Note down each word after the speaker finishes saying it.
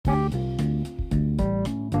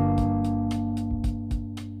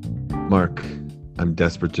Mark, I'm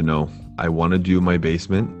desperate to know. I want to do my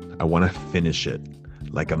basement. I want to finish it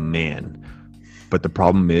like a man. But the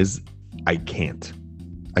problem is, I can't.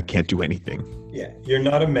 I can't do anything. Yeah, you're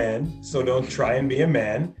not a man, so don't try and be a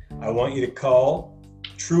man. I want you to call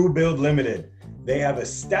True Build Limited. They have a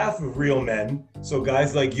staff of real men, so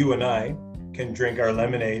guys like you and I can drink our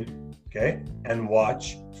lemonade, okay, and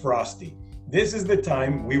watch Frosty. This is the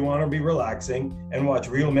time we want to be relaxing and watch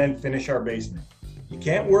real men finish our basement. You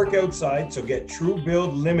can't work outside, so get True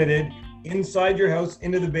Build Limited inside your house,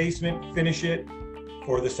 into the basement, finish it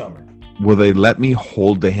for the summer. Will they let me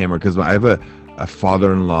hold the hammer? Because I have a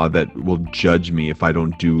father-in-law that will judge me if I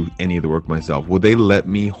don't do any of the work myself. Will they let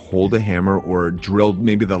me hold a hammer or drill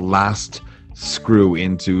maybe the last screw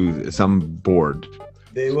into some board?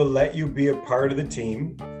 They will let you be a part of the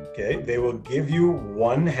team. Okay, they will give you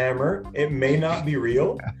one hammer. It may not be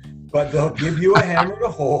real, but they'll give you a hammer to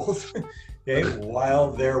hold, okay,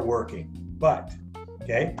 while they're working. But,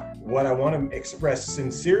 okay, what I want to express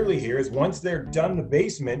sincerely here is once they're done the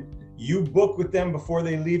basement, you book with them before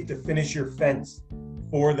they leave to finish your fence.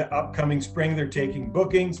 For the upcoming spring, they're taking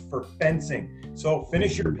bookings for fencing. So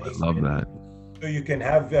finish your basement. I love that. So you can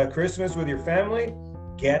have Christmas with your family.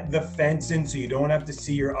 Get the fence in so you don't have to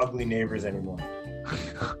see your ugly neighbors anymore.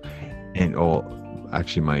 And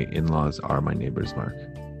actually my in-laws are my neighbors, Mark.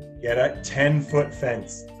 Get a 10-foot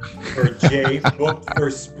fence for Jay, booked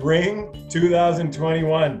for spring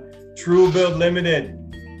 2021. True Build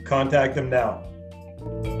Limited. Contact them now.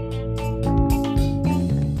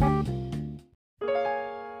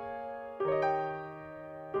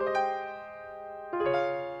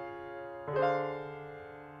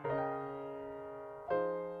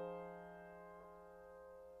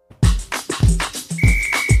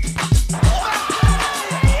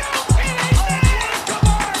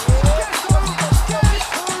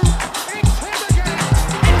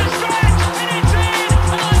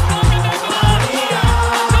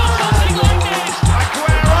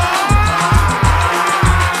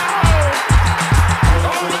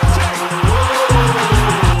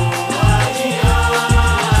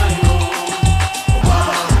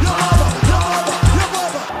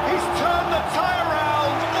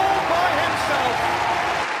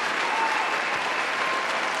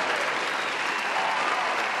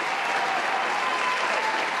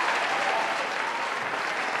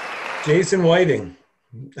 Jason Whiting.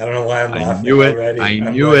 I don't know why I'm laughing already. I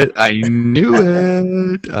knew it.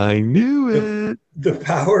 The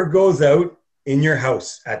power goes out in your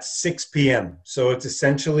house at 6 p.m. So it's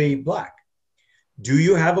essentially black. Do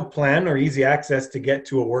you have a plan or easy access to get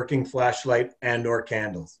to a working flashlight and or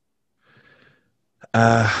candles?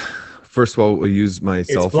 First of all, we'll use my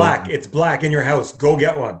cell phone. It's black in your house. Go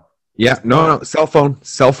get one. Yeah, no, cell phone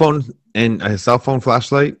and a cell phone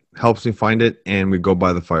flashlight helps me find it, and we go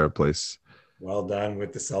by the fireplace. Well done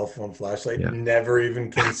with the cell phone flashlight. Yeah. Never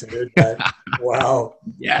even considered that. Wow.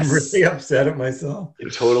 Yes. I'm really upset at myself.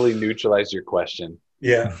 It totally neutralized your question.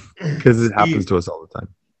 Yeah. Because it happens to us all the time.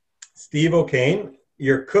 Steve O'Kane,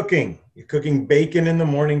 you're cooking. You're cooking bacon in the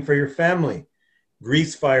morning for your family.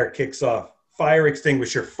 Grease fire kicks off. Fire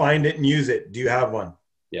extinguisher. Find it and use it. Do you have one?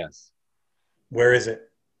 Yes. Where is it?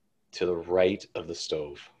 To the right of the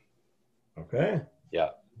stove. Okay. Yeah.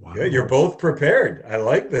 Wow. Good. You're both prepared. I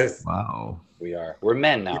like this. Wow. We are. We're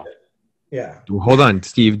men now. Yeah. Hold on,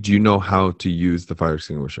 Steve. Do you know how to use the fire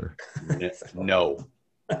extinguisher? No.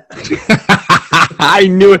 I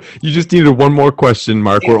knew it. You just needed one more question,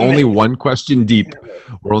 Mark. We're only one question deep.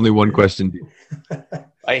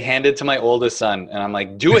 I hand it to my oldest son, and I'm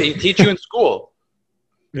like, do it. He teach you in school.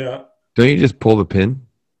 Yeah. Don't you just pull the pin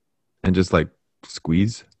and just like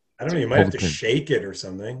squeeze? I don't know. You might have to shake it or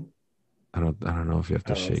something. I don't know if you have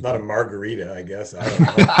to shake. It's not a margarita, I guess. I don't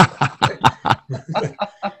know.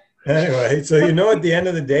 Anyway, so at the end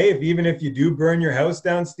of the day, even if you do burn your house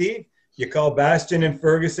down, Steve, you call Bastion and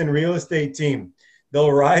Ferguson Real Estate Team.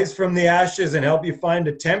 They'll rise from the ashes and help you find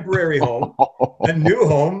a temporary home, a new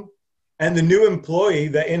home, and the new employee,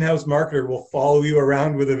 the in-house marketer, will follow you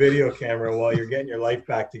around with a video camera while you're getting your life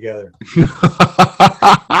back together.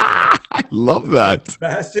 I love that.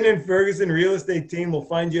 Bastion and Ferguson Real Estate Team will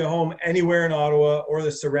find you a home anywhere in Ottawa or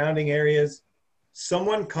the surrounding areas.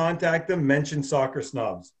 Someone contact them, mention Soccer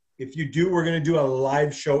Snobs. If you do, we're going to do a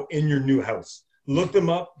live show in your new house. Look them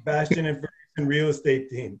up, Bastion and Ferguson Real Estate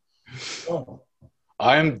Team. Oh.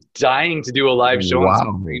 I'm dying to do a live show in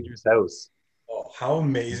some stranger's house. Oh, how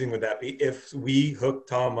amazing would that be if we hook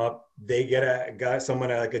Tom up, they get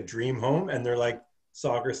someone at like a dream home, and they're like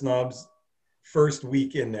Soccer Snobs first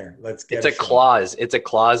week in there. Let's get It's a clause. It's a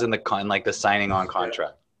clause in the signing on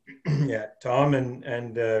contract. Yeah, Tom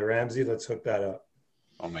and Ramsey, let's hook that up.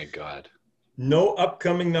 Oh my God. No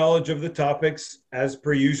upcoming knowledge of the topics as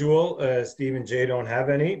per usual. Steve and Jay don't have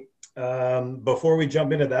any. Before we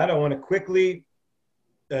jump into that, I want to quickly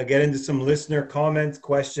get into some listener comments,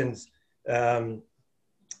 questions that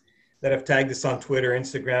have tagged us on Twitter,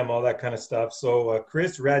 Instagram, all that kind of stuff. So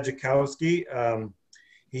Chris Radzikowski,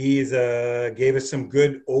 he's gave us some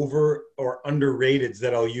good over or underrateds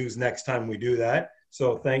that I'll use next time we do that.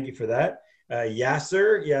 So thank you for that.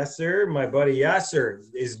 Yasser, my buddy Yasser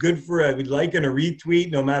is good for a like and a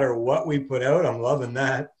retweet no matter what we put out. I'm loving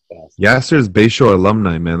that. Yasser's Bayshore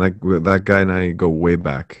alumni, man. That guy and I go way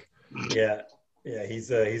back. Yeah,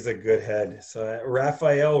 he's a good head. So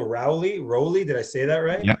Raphael Rowley, did I say that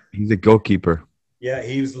right? Yeah, he's a goalkeeper. Yeah,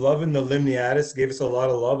 he was loving the Limniatis. Gave us a lot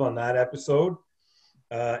of love on that episode.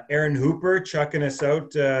 Aaron Hooper chucking us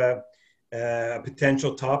out a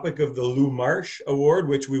potential topic of the Lou Marsh Award,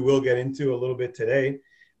 which we will get into a little bit today.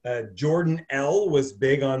 Jordan L was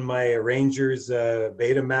big on my Rangers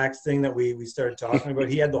Betamax thing that we started talking about.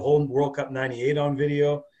 He had the whole World Cup 98 on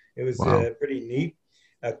video. It was pretty neat.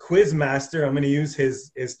 Quizmaster, I'm going to use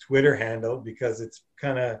his Twitter handle because it's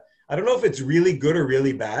kind of, I don't know if it's really good or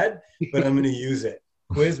really bad, but I'm going to use it.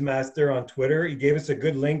 Quizmaster on Twitter. He gave us a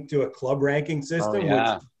good link to a club ranking system,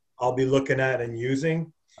 which I'll be looking at and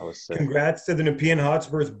using. Congrats to the Nepean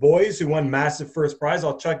Hotspurs boys who won massive first prize.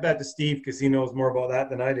 I'll chuck that to Steve because he knows more about that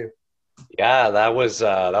than I do. Yeah, that was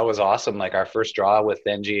awesome. Like our first draw with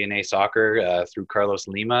NGNA Soccer through Carlos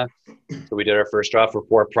Lima. So we did our first draw for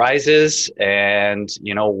 4 prizes, and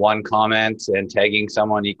one comment and tagging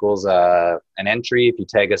someone equals an entry. If you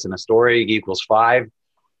tag us in a story, it equals 5.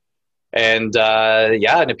 And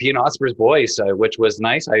Nepean Hotspurs boys, which was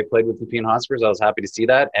nice. I played with Nepean Hotspurs. I was happy to see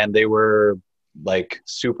that, and they were like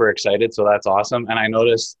super excited. So that's awesome. And I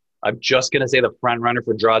noticed, I'm just going to say the front runner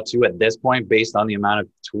for draw 2 at this point, based on the amount of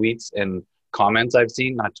tweets and comments I've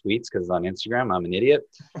seen, not tweets, because on Instagram, I'm an idiot.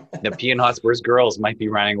 Nepean Hotspurs girls might be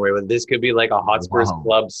running away with this. Could be like a Hotspurs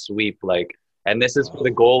club sweep. And this is for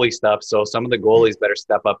the goalie stuff. So some of the goalies better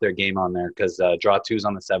step up their game on there because draw 2's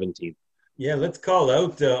on the 17th. Yeah, let's call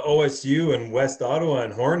out OSU and West Ottawa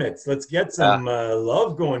and Hornets. Let's get some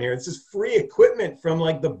love going here. It's just free equipment from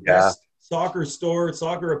like the best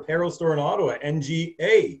soccer apparel store in Ottawa,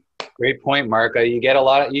 NGA. Great point, Mark. You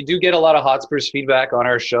do get a lot of Hotspurs feedback on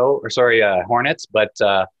our show, Hornets, but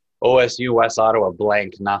OSU, West Ottawa,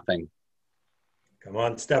 blank, nothing. Come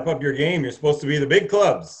on, step up your game. You're supposed to be the big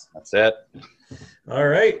clubs. That's it. All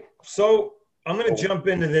right. So I'm going to jump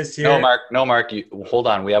into this here. No, Mark. Hold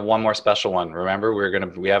on. We have one more special one. Remember,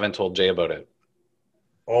 we haven't told Jay about it.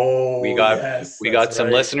 Oh, we got some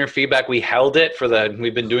listener feedback. We held it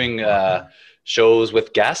we've been doing shows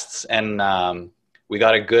with guests, and we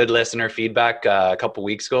got a good listener feedback a couple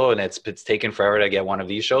weeks ago, and it's taken forever to get one of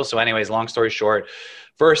these shows. So anyways, long story short,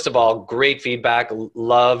 first of all, great feedback.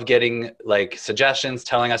 Love getting suggestions,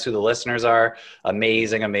 telling us who the listeners are.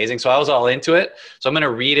 Amazing. So I was all into it. So I'm going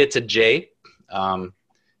to read it to Jay.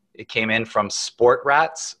 It came in from Sport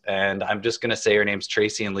Rats, and I'm just going to say her name's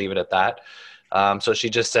Tracy and leave it at that. So she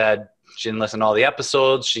just said she didn't listen to all the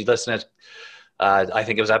episodes. She listened to, I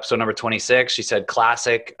think it was episode number 26. She said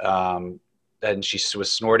classic. And she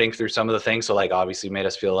was snorting through some of the things. So obviously made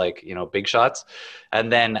us feel like, big shots. And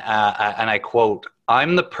then, and I quote,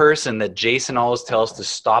 "I'm the person that Jason always tells to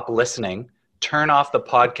stop listening. Turn off the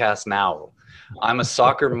podcast now. I'm a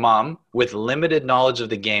soccer mom with limited knowledge of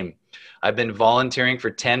the game. I've been volunteering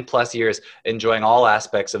for 10 plus years, enjoying all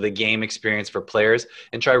aspects of the game experience for players,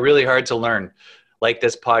 and try really hard to learn, like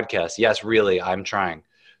this podcast. Yes, really, I'm trying.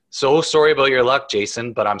 So sorry about your luck,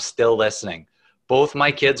 Jason, but I'm still listening. Both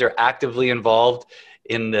my kids are actively involved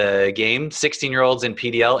in the game, 16-year-olds in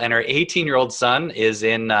PDL, and her 18-year-old son is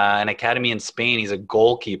in an academy in Spain. He's a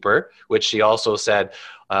goalkeeper, which she also said,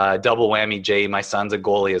 double whammy, Jay, my son's a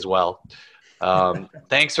goalie as well.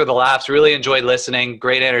 Thanks for the laughs. Really enjoyed listening.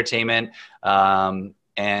 Great entertainment,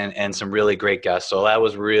 and some really great guests. So that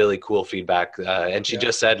was really cool feedback. And she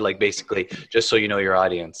just said, basically, just so you know your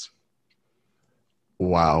audience.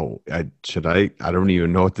 Wow. I don't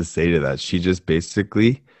even know what to say to that. She just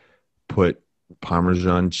basically put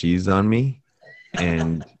Parmesan cheese on me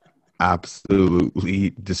and absolutely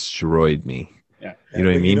destroyed me. Yeah. You know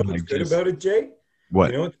what I mean? You know what's good about it, Jay? What?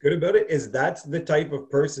 You know what's good about it is that's the type of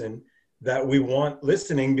person that we want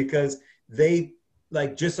listening, because they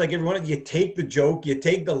just like everyone, you take the joke, you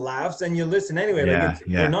take the laughs, and you listen anyway.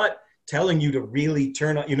 They're not telling you to really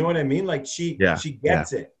turn on. You know what I mean? She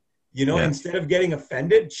gets it. Instead of getting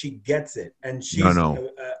offended, she gets it, and she's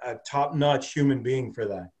a top-notch human being for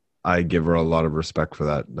that. I give her a lot of respect for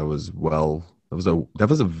that. That was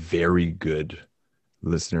a very good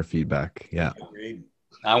listener feedback. Yeah. Agreed.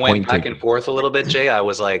 I went back and forth a little bit, Jay. I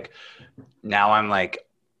was like, now I'm like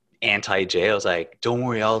anti-Jay. I was like, don't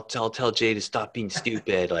worry, I'll tell Jay to stop being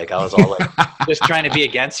stupid. Like I was all like just trying to be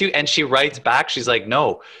against you. And she writes back, she's like,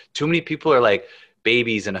 no, too many people are like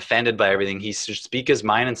babies and offended by everything. He should speak his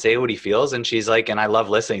mind and say what he feels. And she's like, and I love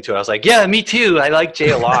listening to it. I was like, yeah, me too. I like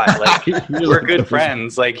Jay a lot. Like we're good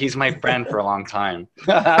friends. Like he's my friend for a long time.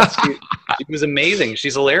 she was amazing.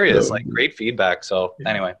 She's hilarious. Like great feedback. So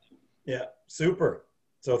anyway. Yeah, super.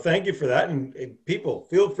 So thank you for that. And people,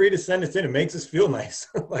 feel free to send us in. It makes us feel nice.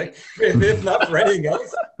 Like if not for anything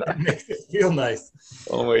else, it makes us feel nice.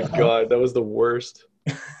 Oh my God, that was the worst.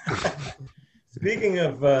 Speaking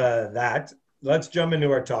of that, let's jump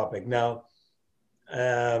into our topic. Now,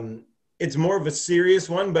 it's more of a serious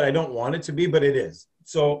one, but I don't want it to be, but it is.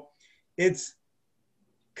 So it's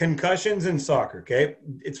concussions in soccer, okay?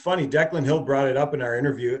 It's funny, Declan Hill brought it up in our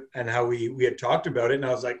interview and how we had talked about it, and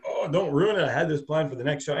I was like, oh, don't ruin it. I had this plan for the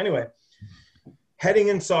next show. Anyway, heading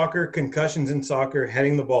in soccer, concussions in soccer,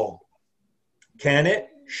 heading the ball.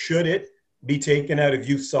 Should it be taken out of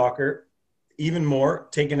youth soccer? Even more,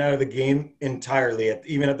 taken out of the game entirely,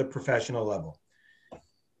 even at the professional level?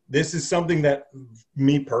 This is something that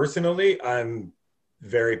me personally, I'm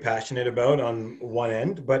very passionate about on one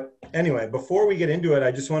end. But anyway, before we get into it,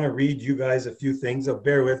 I just want to read you guys a few things. So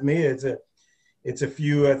bear with me. It's a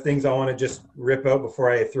few things I want to just rip out before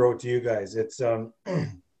I throw it to you guys. It's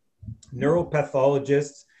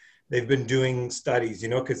neuropathologists. They've been doing studies,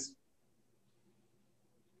 because...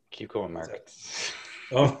 Keep going, Mark.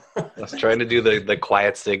 Oh, I was trying to do the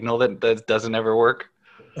quiet signal that doesn't ever work.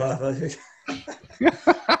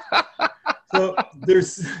 So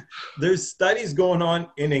there's studies going on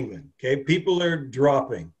in England. Okay, people are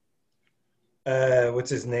dropping. What's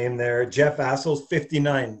his name there? Jeff Assels,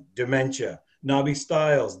 59, dementia. Nobby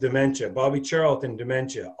Stiles, dementia. Bobby Charlton,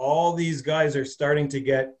 dementia. All these guys are starting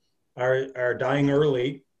to are dying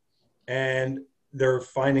early, and they're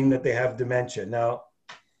finding that they have dementia. Now,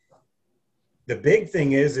 the big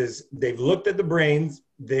thing is they've looked at the brains.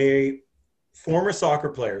 Former soccer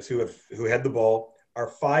players who had the ball are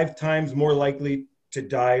 5 times more likely to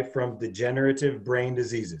die from degenerative brain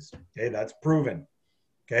diseases. Okay, that's proven.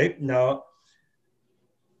 Okay, now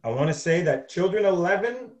I want to say that children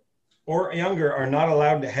 11 or younger are not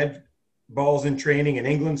allowed to head balls in training in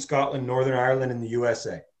England, Scotland, Northern Ireland, and the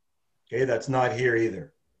USA. Okay, that's not here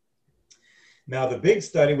either. Now, the big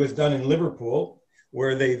study was done in Liverpool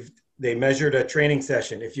where they measured a training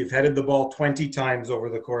session. If you've headed the ball 20 times over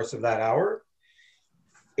the course of that hour,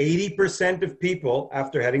 80% of people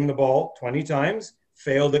after heading the ball 20 times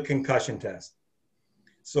failed a concussion test.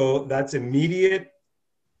 So that's immediate.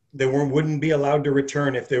 They wouldn't be allowed to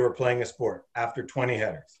return if they were playing a sport after 20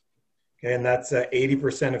 headers. Okay, and that's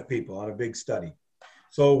 80% of people on a big study.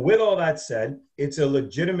 So with all that said, it's a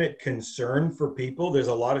legitimate concern for people. There's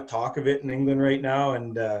a lot of talk of it in England right now.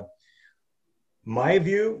 And my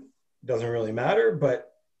view doesn't really matter,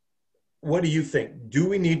 but what do you think? Do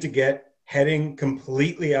we need to get heading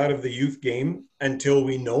completely out of the youth game until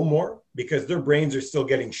we know more? Because their brains are still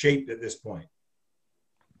getting shaped at this point.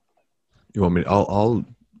 You want me? I'll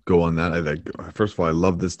go on that. First of all, I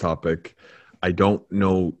love this topic. I don't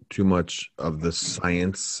know too much of the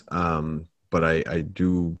science, but I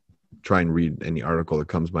do try and read any article that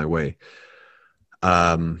comes my way.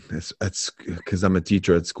 It's because I'm a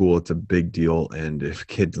teacher at school. It's a big deal, and if a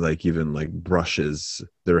kid even brushes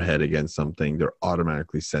their head against something, they're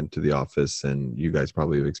automatically sent to the office. And you guys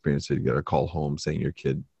probably have experienced it. You get a call home saying your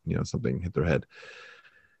kid, something hit their head.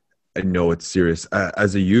 I know it's serious.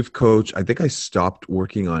 As a youth coach, I think I stopped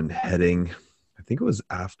working on heading. I think it was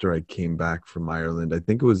after I came back from Ireland. I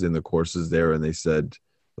think it was in the courses there, and they said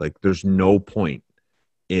there's no point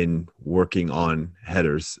in working on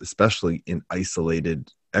headers, especially in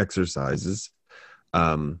isolated exercises.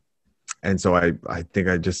 And so I think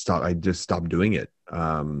I just stopped doing it.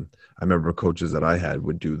 I remember coaches that I had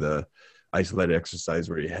would do the isolated exercise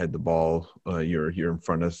where you head the ball,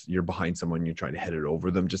 you're behind someone, you're trying to head it over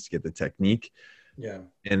them just to get the technique. Yeah.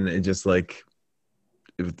 And it just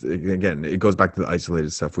again, it goes back to the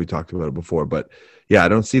isolated stuff. We talked about it before, but yeah, I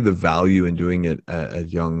don't see the value in doing it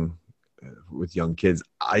with young kids.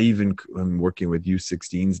 I'm working with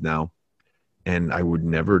U16s now, and I would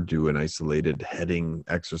never do an isolated heading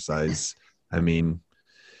exercise. I mean,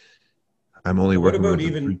 I'm only working.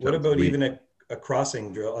 What about even a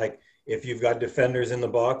crossing drill? Like if you've got defenders in the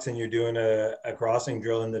box and you're doing a crossing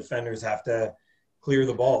drill and the defenders have to clear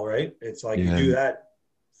the ball, right? It's like you do that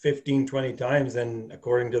 15, 20 times, and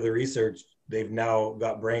according to the research, they've now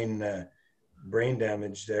got brain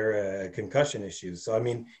damage there, concussion issues. So, I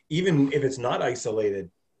mean, even if it's not isolated,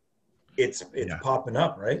 it's popping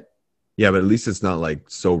up, right? Yeah, but at least it's not like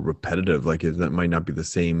so repetitive. Like that might not be the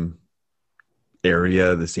same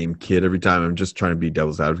area, the same kid every time. I'm just trying to be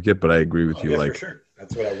devil's advocate, but I agree with you. Yeah, Like, for sure.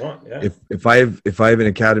 That's what I want. Yeah. If I have an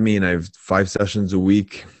academy and I have 5 sessions a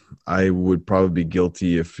week, I would probably be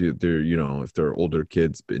guilty if they're older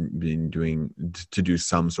kids been doing to do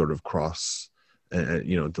some sort of cross,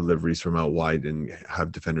 deliveries from out wide and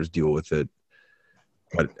have defenders deal with it.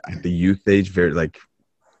 But at the youth age, very like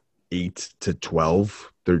 8 to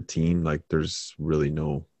 12, 13, like there's really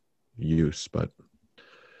no use. But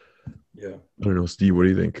yeah, I don't know, Steve, what do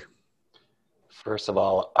you think? First of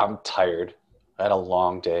all, I'm tired. I had a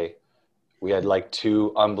long day. We had like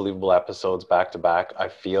 2 unbelievable episodes back to back. I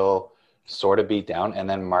feel sort of beat down. And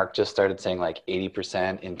then Mark just started saying like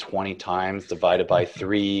 80% in 20 times divided by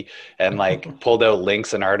 3 and like pulled out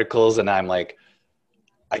links and articles. And I'm like,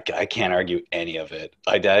 I can't argue any of it.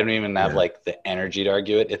 I don't even have like the energy to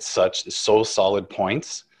argue it. It's so solid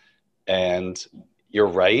points. And you're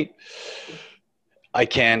right.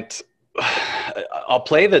 I'll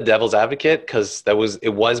play the devil's advocate because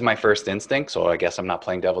it was my first instinct. So I guess I'm not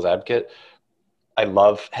playing devil's advocate. I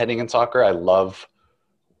love heading in soccer. I love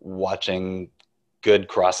watching good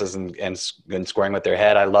crosses and scoring with their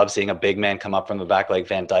head. I love seeing a big man come up from the back like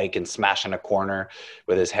Van Dijk and smash in a corner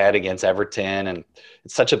with his head against Everton. And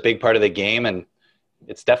it's such a big part of the game. And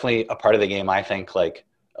it's definitely a part of the game I think like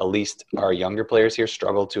at least our younger players here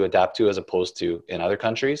struggle to adapt to as opposed to in other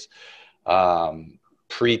countries.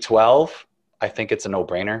 Pre-12, I think it's a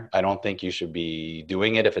no-brainer. I don't think you should be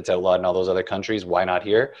doing it if it's outlawed in all those other countries. Why not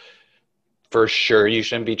here? For sure, you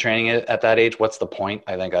shouldn't be training it at that age. What's the point?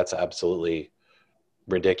 I think that's absolutely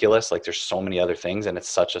ridiculous. Like there's so many other things and it's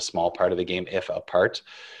such a small part of the game, if a part.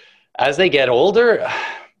 As they get older,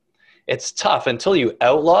 it's tough. Until you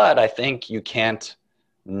outlaw it, I think you can't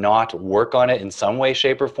not work on it in some way,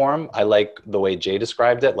 shape, or form. I like the way Jay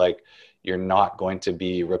described it. Like you're not going to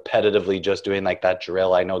be repetitively just doing like that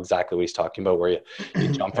drill. I know exactly what he's talking about, where you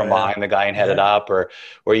jump from behind the guy and head it up, or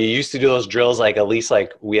where you used to do those drills. Like at least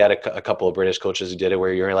like we had a couple of British coaches who did it,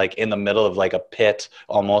 where you're like in the middle of like a pit,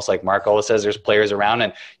 almost like Mark always says, there's players around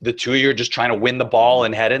and the two of you are just trying to win the ball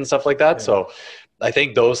and head it and stuff like that. Yeah. So I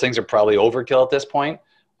think those things are probably overkill at this point.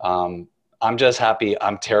 I'm just happy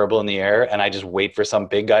I'm terrible in the air and I just wait for some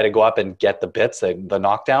big guy to go up and get the bits, the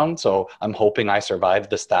knockdown. So I'm hoping I survive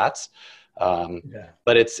the stats.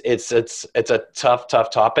 But it's a tough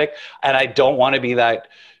topic. And I don't want to be that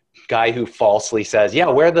guy who falsely says, yeah,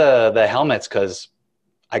 wear the helmets, because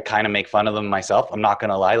I kind of make fun of them myself. I'm not going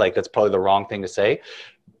to lie. Like that's probably the wrong thing to say.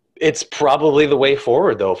 It's probably the way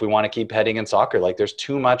forward though, if we want to keep heading in soccer. Like there's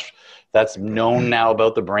too much that's known now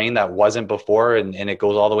about the brain that wasn't before. And it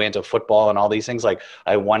goes all the way into football and all these things. Like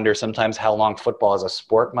I wonder sometimes how long football as a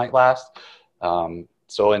sport might last.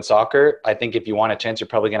 So in soccer, I think if you want a chance, you're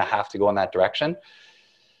probably going to have to go in that direction.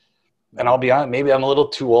 And I'll be honest, maybe I'm a little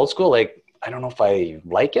too old school. Like, I don't know if I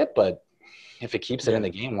like it, but if it keeps it in the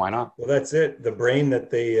game, why not? Well, that's it. The brain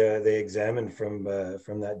that they examined from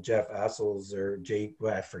that Jeff Assels or Jake,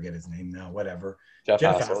 well, I forget his name now, whatever. Jeff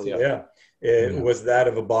Assels, yeah. It was that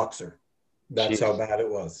of a boxer. That's how bad it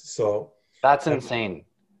was. So that's insane.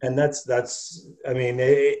 And that's, I mean,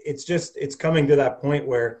 it's coming to that point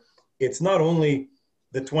where it's not only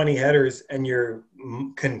the 20 headers and you're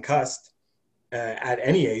concussed at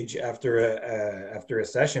any age after a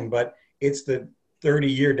session, but it's the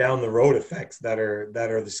 30-year down the road effects that are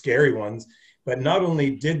the scary ones. But not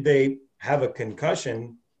only did they have a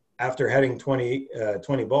concussion after heading 20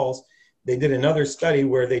 balls, they did another study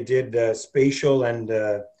where they did spatial and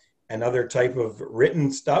other type of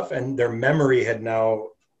written stuff, and their memory had now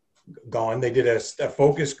gone. They did a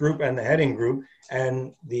focus group and the heading group,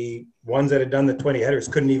 and the ones that had done the 20 headers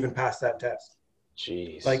couldn't even pass that test.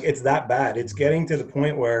 Jeez. Like it's that bad. It's getting to the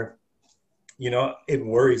point where, it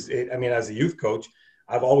worries. I mean, as a youth coach,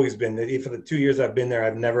 I've always been, for the 2 years I've been there,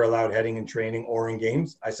 I've never allowed heading in training or in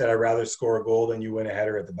games. I said, I'd rather score a goal than you win a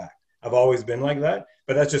header at the back. I've always been like that,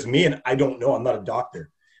 but that's just me. And I don't know, I'm not a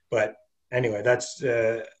doctor, but anyway, that's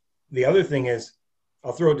the other thing is,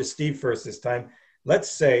 I'll throw it to Steve first this time.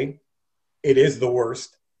 Let's say it is the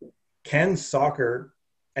worst. Can soccer,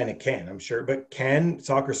 and it can, I'm sure, but can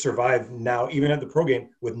soccer survive now, even at the pro game,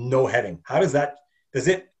 with no heading? How does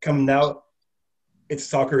it come now?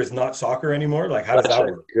 Soccer is not soccer anymore? Like, how does that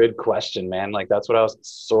work? Good question, man. Like, that's what I was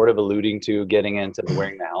sort of alluding to, getting into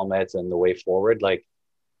wearing the helmets and the way forward. Like,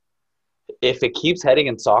 if it keeps heading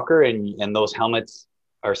in soccer and those helmets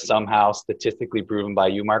are somehow statistically proven by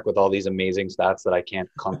you, Mark, with all these amazing stats that I can't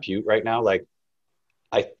compute right now, like,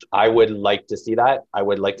 I would like to see that. I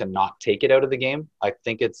would like to not take it out of the game. I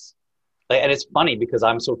think it's Like, and it's funny because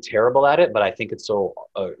I'm so terrible at it, but I think it's so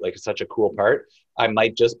like such a cool part. I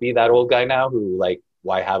might just be that old guy now who like,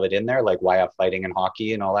 why have it in there? Like, why have fighting and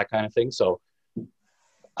hockey and all that kind of thing? So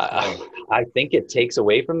I think it takes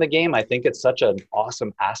away from the game. I think it's such an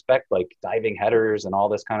awesome aspect, like diving headers and all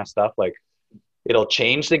this kind of stuff. Like, it'll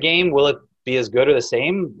change the game. Will it be as good or the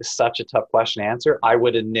same? Such a tough question to answer. I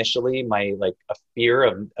would initially, my like a fear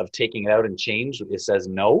of taking it out and change, it says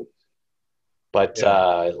no. But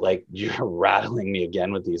like, you're rattling me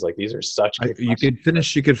again with these. Like, these are such good you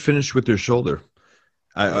could finish with your shoulder.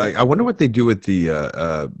 I wonder what they do with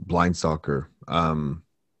the blind soccer.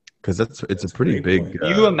 Because it's a pretty big.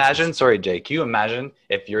 You imagine, sorry, Jake. Can you imagine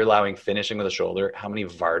if you're allowing finishing with a shoulder? How many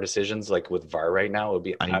VAR decisions, like with VAR right now, would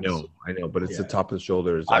be? I know, but it's the top of the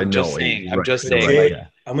shoulders. I'm just saying. Jay,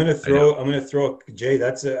 I'm gonna throw Jay.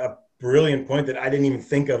 That's a brilliant point that I didn't even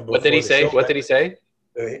think of. What did he say? What did he say?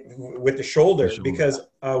 With the shoulder, because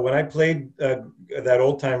when I played that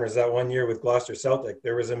old timers that 1 year with Gloucester Celtic,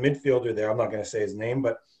 there was a midfielder there. I'm not going to say his name,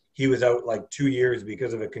 but he was out like 2 years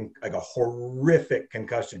because of a horrific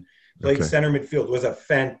concussion. Played center midfield, was a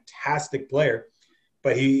fantastic player,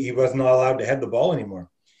 but he was not allowed to head the ball anymore.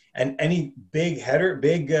 And any big header,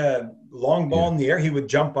 long ball in the air, he would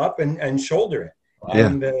jump up and shoulder it. Wow.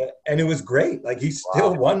 And it was great. Like, he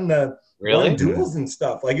still won won duels and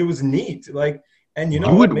stuff. Like, it was neat. Like, and you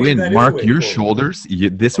would win, Mark. Your shoulders.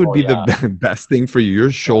 This would be the best thing for you.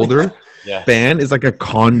 Your shoulder band is like a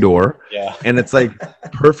condor, and it's like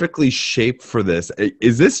perfectly shaped for this.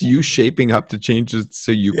 Is this you shaping up to change it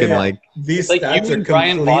so you can like? These like stats you are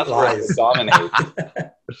Brian complete lies. Dominate.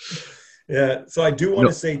 Yeah. So I do want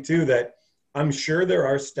to say too that I'm sure there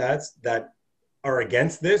are stats that are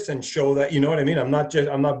against this and show that, you know what I mean? I'm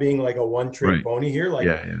not being like a one-trick pony here. Like,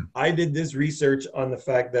 I did this research on the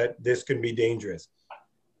fact that this can be dangerous.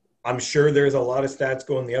 I'm sure there's a lot of stats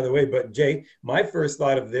going the other way, but Jay, my first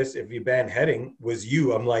thought of this, if you ban heading, was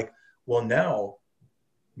you. I'm like, well, now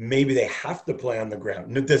maybe they have to play on the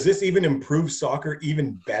ground. Does this even improve soccer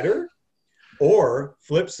even better? Or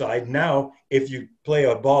flip side, now if you play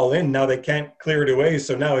a ball in, now they can't clear it away.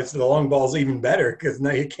 So now it's the long ball's even better because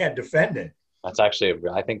now you can't defend it. That's actually,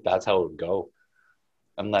 I think that's how it would go.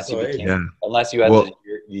 Unless you had the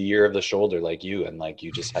year of the shoulder like you, and like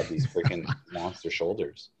you just had these freaking monster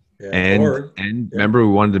shoulders. Yeah. And remember,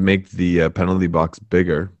 we wanted to make the penalty box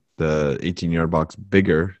bigger, the 18-yard box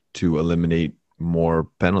bigger to eliminate more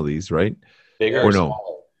penalties, right? Bigger or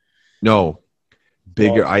smaller? No,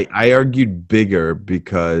 bigger. I argued bigger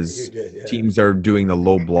because teams are doing the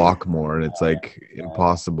low block more, and it's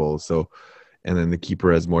impossible. So, and then the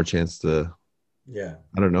keeper has more chance to. Yeah,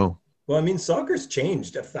 I don't know. Well, I mean, soccer's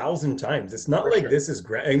changed 1,000 times. It's not this is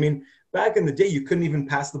great. I mean, back in the day, you couldn't even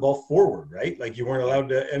pass the ball forward, right? Like, you weren't allowed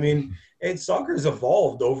to. I mean, soccer's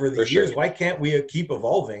evolved over the years. Why can't we keep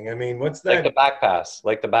evolving? I mean, what's that? Like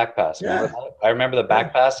the back pass. Yeah. I remember the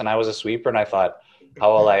back pass, and I was a sweeper, and I thought,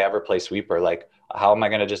 how will I ever play sweeper? Like, how am I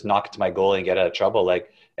going to just knock it to my goalie and get out of trouble?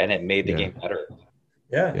 Like, and it made the game better.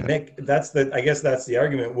 Yeah, Nick, I guess that's the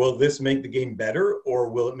argument. Will this make the game better, or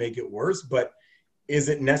will it make it worse? But is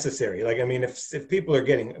it necessary? Like, I mean, if people are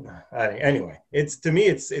getting anyway, to me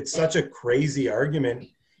it's such a crazy argument,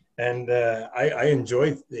 and I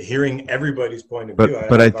enjoy hearing everybody's point of view.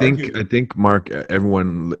 But I think Mark,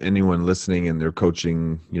 anyone listening and they're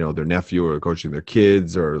coaching, their nephew or coaching their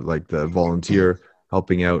kids or like the volunteer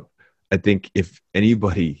helping out. I think if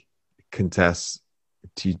anybody contests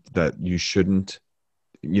that you shouldn't,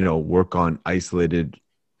 work on isolated,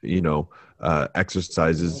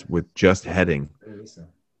 exercises with just heading,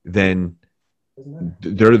 then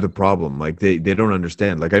they're the problem. Like they don't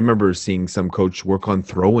understand. Like I remember seeing some coach work on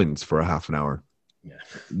throw-ins for a half an hour. Yeah.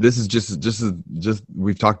 This is just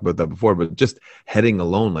we've talked about that before, but just heading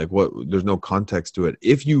alone, like there's no context to it.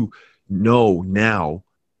 If you know now,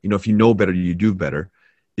 if you know better, you do better.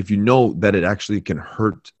 If you know that it actually can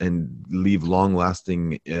hurt and leave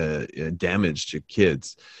long-lasting damage to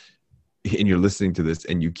kids, and you're listening to this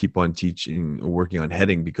and you keep on working on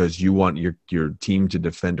heading because you want your team to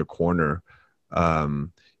defend a corner,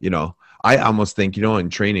 I almost think, in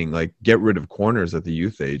training, like get rid of corners at the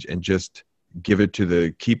youth age and just give it to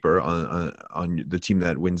the keeper on the team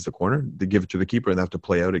that wins the corner. They give it to the keeper and they have to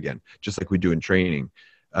play out again, just like we do in training.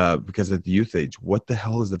 Because at the youth age, what the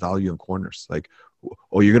hell is the value in corners? Like,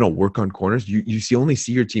 oh, you're going to work on corners? You only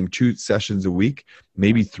see your team 2 sessions a week,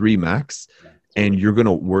 maybe 3 max. And you're going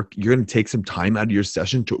to take some time out of your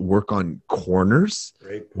session to work on corners.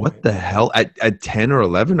 What the hell? At 10 or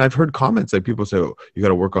 11, I've heard comments like people say, oh, you got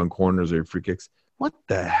to work on corners or free kicks. What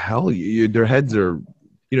the hell? Their heads are,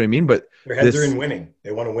 you know what I mean? But their heads are in winning.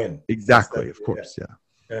 They want to win. Exactly. Of course.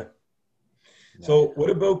 Yeah. So what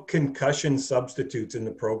about concussion substitutes in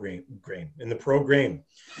the program? In the program,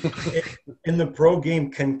 in the pro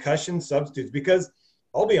game, concussion substitutes. Because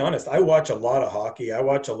I'll be honest, I watch a lot of hockey. I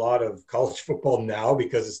watch a lot of college football now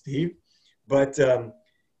because of Steve. But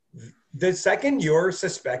the second you're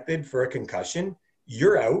suspected for a concussion,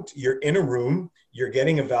 you're out. You're in a room. You're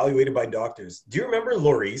getting evaluated by doctors. Do you remember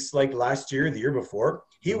Lloris? Like last year, the year before,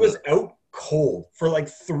 he was out cold for like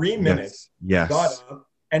 3 minutes. Yes. Got up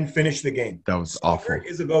and finish the game. That was Soccer awful.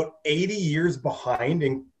 is about 80 years behind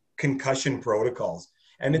in concussion protocols.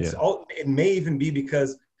 And it may even be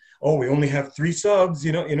because, we only have 3 subs,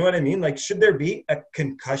 you know what I mean? Like, should there be a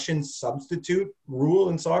concussion substitute rule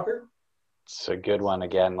in soccer? It's a good one.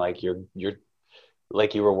 Again, like you're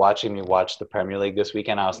like you were watching me watch the Premier League this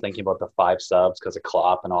weekend. I was thinking about the 5 subs because of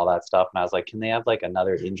Klopp and all that stuff. And I was like, can they have like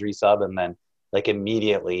another injury sub? And then like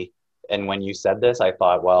immediately, and when you said this, I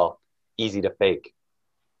thought, well, easy to fake.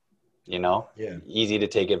 Easy to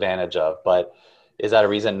take advantage of. But is that a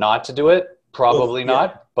reason not to do it? Probably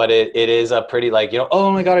not. But it is a pretty like,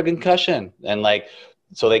 oh my God, a concussion. And like,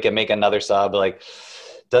 so they can make another sub. Like,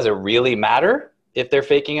 does it really matter if they're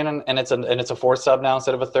faking it and it's a 4th sub now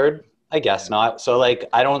instead of a 3rd? I guess not. So like,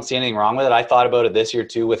 I don't see anything wrong with it. I thought about it this year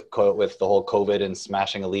too with the whole COVID and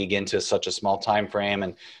smashing a league into such a small time frame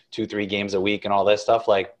and 2-3 games a week and all this stuff.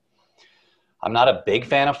 Like, I'm not a big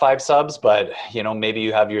fan of 5 subs, but maybe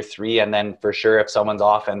you have your 3, and then for sure if someone's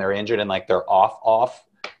off and they're injured and like they're off,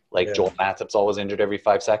 like Joel Matip's always injured every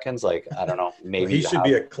 5 seconds. Like, I don't know, maybe he should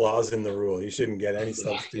be a clause in the rule. He shouldn't get any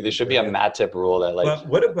substitute. There should be a Matip rule that like. But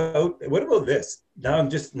what about this? Now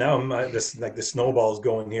this like the snowball's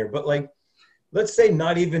going here. But like, let's say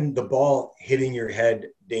not even the ball hitting your head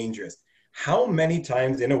dangerous. How many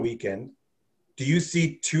times in a weekend do you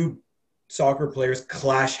see 2 soccer players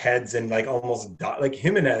clash heads and like almost die? Like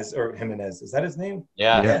Jimenez, is that his name?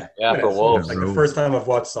 Yeah, for Wolves. Like the first time I've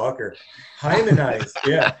watched soccer. Jimenez,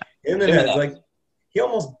 Jimenez, like he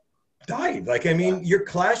almost died. Like, I mean, you're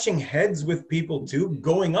clashing heads with people too,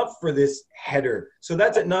 going up for this header. So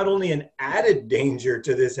that's not only an added danger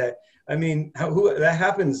to this head. I mean, that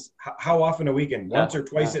happens how often a weekend? Once or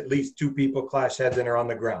twice at least 2 people clash heads and are on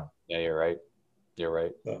the ground. Yeah, you're right.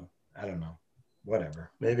 So, I don't know. Whatever.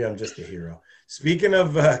 Maybe I'm just a hero. Speaking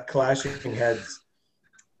of clashing heads,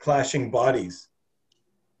 clashing bodies,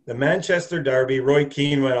 the Manchester Derby, Roy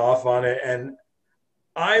Keane went off on it, and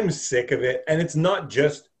I'm sick of it. And it's not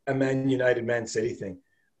just a Man United, Man City thing.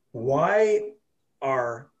 Why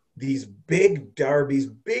are these big derbies,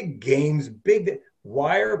 big games,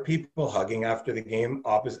 why are people hugging after the game,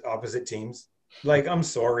 opposite teams? Like, I'm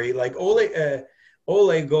sorry. Like,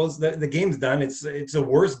 Ole goes, the game's done. It's the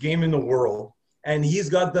worst game in the world. And he's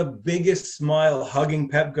got the biggest smile hugging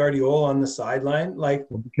Pep Guardiola on the sideline. Like,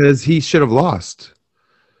 because he should have lost.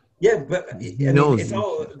 Yeah, but it's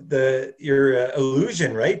all your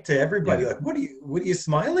illusion, right? To everybody. Like, what are you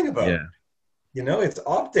smiling about? Yeah. It's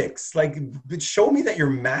optics. Like, show me that you're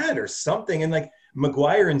mad or something. And like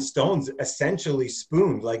Maguire and Stones essentially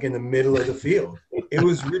spooned like in the middle of the field. It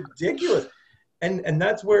was ridiculous. And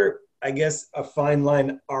that's where I guess a fine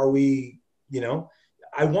line are we,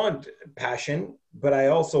 I want passion, but I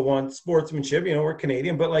also want sportsmanship. We're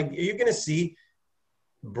Canadian, but like, are you going to see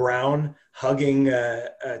Brown hugging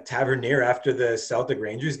Tavernier after the Celtic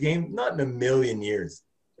Rangers game? Not in a million years.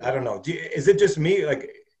 I don't know. Is it just me?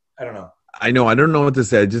 Like, I don't know. I know. I don't know what to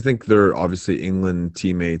say. I just think they're obviously England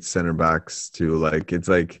teammates, center backs too. Like, it's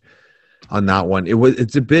like on that one,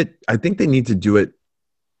 it's a bit, I think they need to do it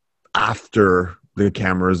after the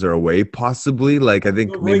cameras are away, possibly. Like, I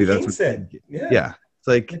think maybe that's what said. Yeah. It's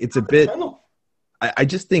like, it's a bit, I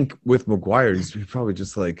just think with Maguire, he's probably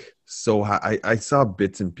just like so high. I saw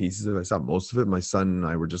bits and pieces of it. I saw most of it. My son and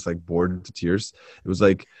I were just like bored to tears. It was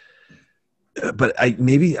like, but I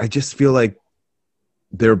just feel like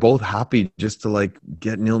they're both happy just to like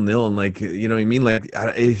get 0-0 and like, you know what I mean? Like,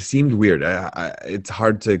 it seemed weird. It's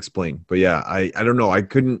hard to explain, but yeah, I don't know.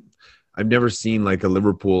 I've never seen like a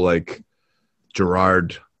Liverpool, like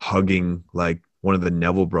Gerrard hugging like one of the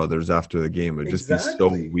Neville brothers after the game. It would just be so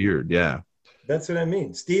weird. Yeah. That's what I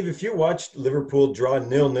mean. Steve, if you watched Liverpool draw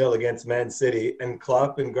 0-0 against Man City and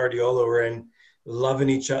Klopp and Guardiola were in loving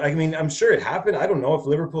each other, I mean, I'm sure it happened. I don't know if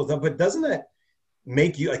Liverpool's done, but doesn't that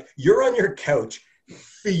make you like, you're on your couch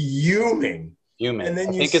fuming. And then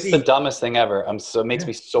I think it's the dumbest thing ever. It makes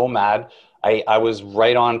me so mad. I was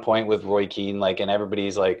right on point with Roy Keane, like, and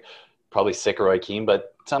everybody's like probably sick of Roy Keane,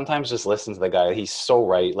 but sometimes just listen to the guy. He's so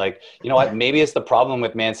right. Like, you know what? Maybe it's the problem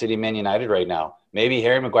with Man City, Man United right now. Maybe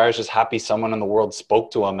Harry Maguire's just happy someone in the world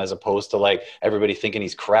spoke to him as opposed to like everybody thinking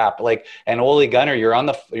he's crap. Like, and Ole Gunnar, you're on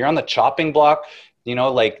the chopping block. you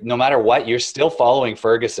know, like no matter what, you're still following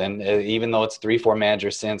Ferguson, even though it's 3-4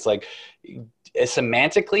 managers since. Like,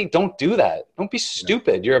 semantically, don't do that. Don't be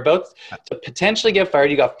stupid. You're about to potentially get fired.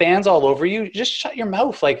 You got fans all over you. Just shut your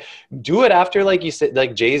mouth. Like, do it after, like you said,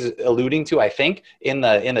 like Jay's alluding to, I think, in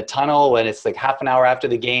the tunnel when it's like half an hour after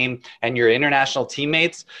the game and your international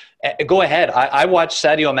teammates. Go ahead. I watched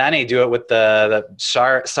Sadio Mane do it with the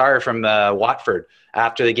Sarr from Watford.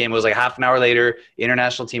 After the game, it was like half an hour later,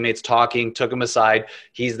 international teammates talking, took him aside.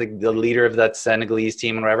 He's the leader of that Senegalese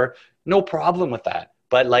team and whatever. No problem with that.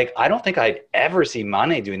 But, like, I don't think I'd ever see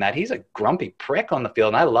Mane doing that. He's a grumpy prick on the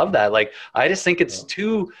field, and I love that. Like, I just think it's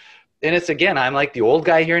too – and it's, again, I'm like the old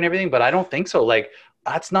guy here and everything, but I don't think so. Like,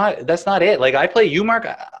 that's not it. Like, I play you, Mark.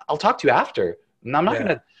 I'll talk to you after. And I'm not going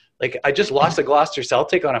to – like, I just lost the Gloucester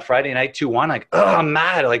Celtic on a Friday night 2-1. Like, oh, I'm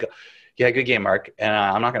mad. Like, yeah, good game, Mark. And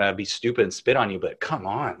I'm not going to be stupid and spit on you, but come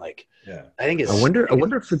on. Like, I think it's – I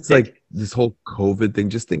wonder if it's like this whole COVID thing,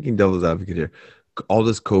 just thinking devil's advocate here, all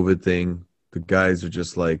this COVID thing, the guys are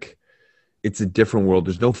just like, it's a different world.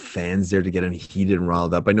 There's no fans there to get any heated and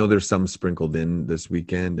riled up. I know there's some sprinkled in this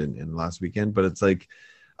weekend and last weekend, but it's like,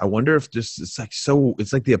 I wonder if just it's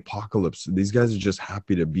like the apocalypse. These guys are just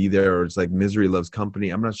happy to be there, or it's like misery loves company.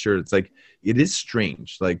 I'm not sure. It's like, it is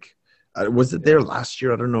strange. Like, was it there last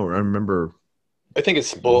year? I don't know. I remember. I think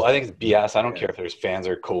it's bull. I think it's BS. I don't care if there's fans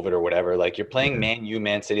or COVID or whatever. Like, you're playing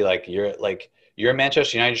Man City. Like, you're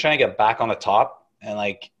Manchester United. You're trying to get back on the top, and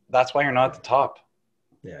like that's why you're not at the top.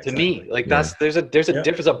 Yeah, exactly. To me, like there's a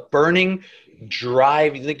difference, a burning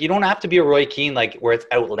drive. Like, you don't have to be a Roy Keane, like where it's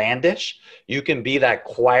outlandish. You can be that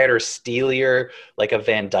quieter, steelier, like a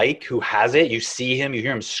Van Dijk who has it. You see him, you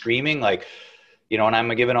hear him screaming, like, you know. And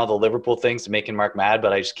I'm giving all the Liverpool things to making Mark mad,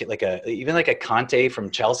 but I just get even like a Conte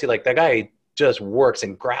from Chelsea. Like, that guy just works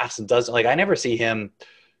and grafts and does, like, I never see him,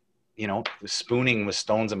 you know, spooning with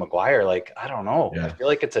Stones and Maguire. Like, I don't know. I feel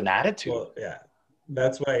like it's an attitude. Well,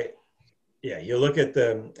 that's why. Yeah, you look at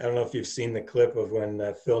I don't know if you've seen the clip of when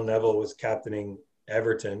Phil Neville was captaining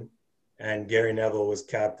Everton and Gary Neville was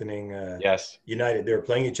captaining United. They were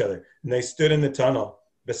playing each other, and they stood in the tunnel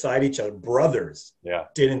beside each other, brothers. Yeah.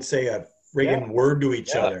 Didn't say a friggin' word to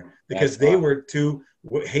each other because they were two,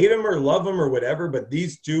 hate them or love them or whatever, but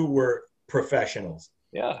these two were professionals.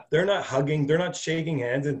 Yeah. They're not hugging. They're not shaking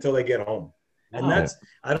hands until they get home. No. And that's,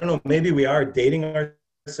 I don't know, maybe we are dating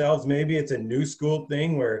ourselves. Maybe it's a new school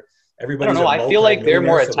thing where – everybody's, I don't know. I feel like they're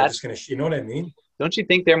more attached. You know what I mean? Don't you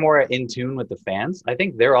think they're more in tune with the fans? I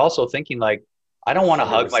think they're also thinking like, I don't want to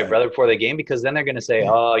hug my brother before the game because then they're going to say,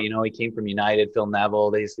 oh, you know, he came from United, Phil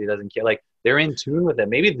Neville. He doesn't care. Like, they're in tune with it.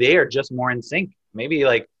 Maybe they are just more in sync. Maybe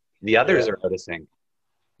like the others are out of sync.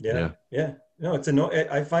 Yeah. No,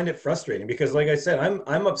 I find it frustrating because, like I said,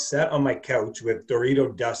 I'm upset on my couch with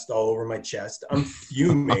Dorito dust all over my chest. I'm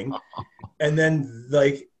fuming. And then,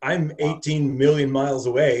 like, I'm 18 million miles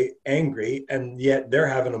away, angry, and yet they're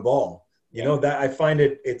having a ball. You know, that I find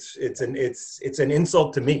it's an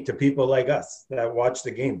insult to me, to people like us that watch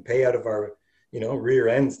the game, pay out of our, you know, rear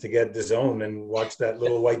ends to get the zone and watch that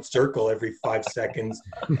little white circle every 5 seconds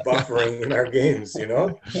buffering in our games, you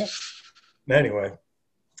know? Anyway.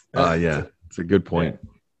 It's a good point.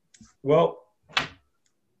 Well,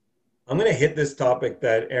 I'm going to hit this topic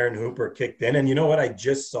that Aaron Hooper kicked in. And you know what? I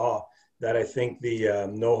just saw that I think the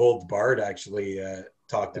No Holds Barred actually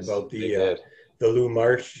talked about the Lou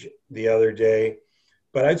Marsh the other day.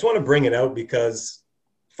 But I just want to bring it out because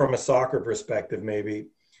from a soccer perspective, maybe,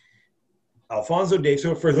 Alphonso Davies,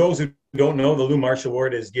 so for those who don't know, the Lou Marsh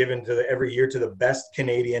Award is given every year to the best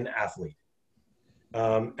Canadian athlete.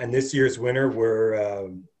 And this year's winner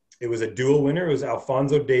it was a dual winner. It was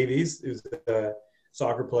Alphonso Davies, who's a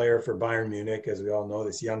soccer player for Bayern Munich, as we all know,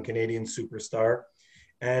 this young Canadian superstar.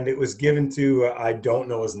 And it was given to, I don't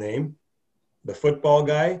know his name, the football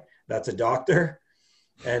guy. That's a doctor.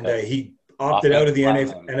 And he opted out of the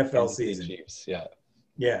NFL season. Chiefs,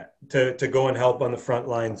 yeah, to go and help on the front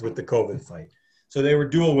lines with the COVID fight. So they were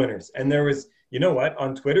dual winners. And there was, you know what,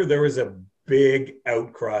 on Twitter, there was a big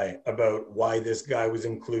outcry about why this guy was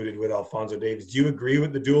included with Alphonso Davies. Do you agree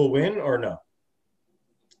with the dual win or no?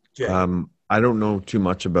 Jay? I don't know too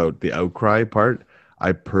much about the outcry part.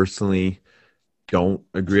 I personally don't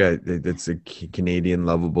agree. It's a Canadian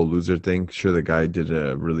lovable loser thing. Sure, the guy did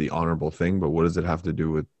a really honorable thing, but what does it have to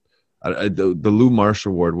do with the Lou Marsh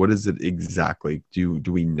Award? What is it exactly? Do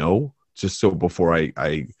we know? Just so before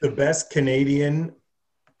I the best Canadian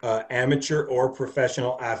amateur or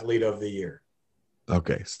professional athlete of the year.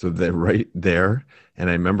 Okay, so they're right there. And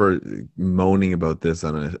I remember moaning about this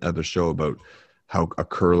on another show about how a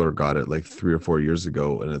curler got it like 3 or 4 years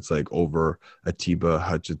ago, and it's like over Atiba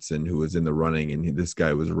Hutchinson, who was in the running, and this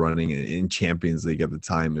guy was running in Champions League at the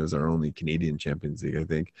time. It was our only Canadian Champions League, I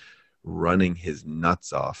think, running his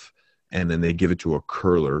nuts off, and then they give it to a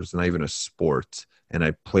curler. It's not even a sport, and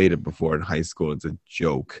I played it before in high school. It's a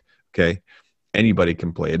joke. Okay, anybody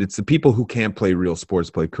can play it. It's the people who can't play real sports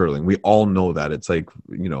play curling. We all know that. It's like,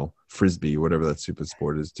 frisbee, whatever that stupid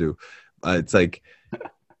sport is too. It's like,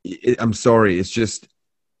 I'm sorry. It's just,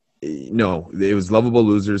 no, it was lovable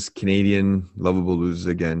losers, Canadian lovable losers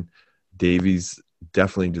again. Davies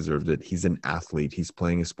definitely deserved it. He's an athlete. He's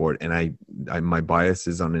playing a sport. And I my bias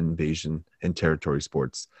is on invasion and territory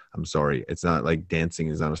sports. I'm sorry. It's not like dancing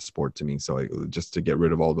is not a sport to me. So just to get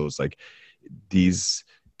rid of all those, like, these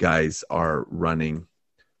guys are running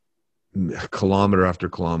kilometer after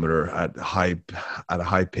kilometer at a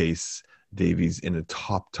high pace. Davies in a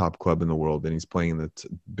top club in the world, and he's playing in the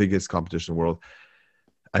biggest competition in the world.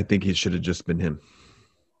 I think he should have just been him.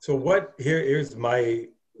 So here's my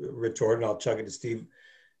retort, and I'll chuck it to Steve.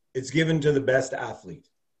 It's given to the best athlete.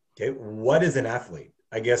 Okay, what is an athlete?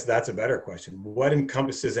 I guess that's a better question. What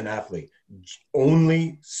encompasses an athlete?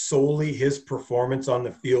 Only solely his performance on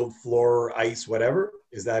the field, floor, ice, whatever?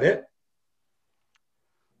 Is that it?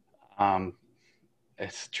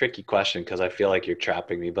 It's a tricky question because I feel like you're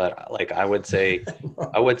trapping me, but like I would say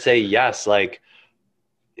yes. Like,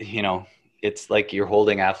 it's like you're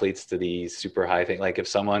holding athletes to the super high thing. Like if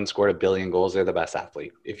someone scored 1 billion goals, they're the best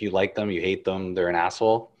athlete. If you like them, you hate them, they're an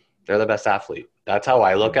asshole, they're the best athlete. That's how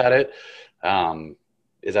I look at it.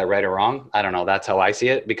 Is that right or wrong? I don't know. That's how I see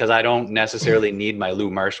it, because I don't necessarily need my Lou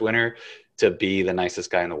Marsh winner to be the nicest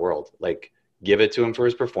guy in the world. Like, give it to him for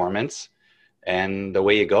his performance and the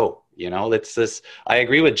way you go. It's this. I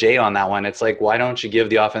agree with Jay on that one. It's like, why don't you give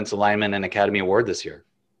the offensive lineman an Academy Award this year?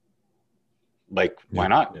 Like, why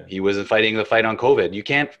not? Yeah. He was fighting the fight on COVID. You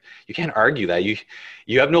can't argue that.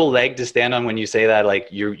 You have no leg to stand on when you say that. Like,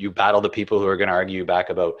 you battle the people who are going to argue you back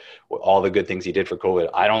about all the good things he did for COVID.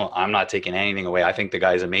 I'm not taking anything away. I think the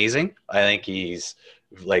guy's amazing. I think he's,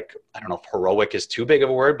 like, I don't know if heroic is too big of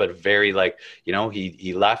a word, but very, like,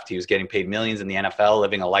 he left, he was getting paid millions in the NFL,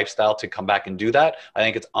 living a lifestyle to come back and do that. I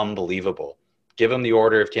think it's unbelievable. Give him the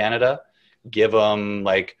Order of Canada, give him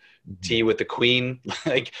like tea with the Queen,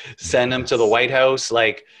 like send him to the White House,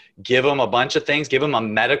 like give him a bunch of things, give him a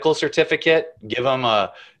medical certificate, give him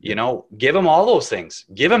give him all those things,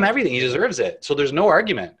 give him everything. He deserves it. So there's no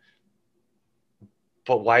argument.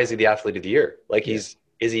 But why is he the athlete of the year? Like, is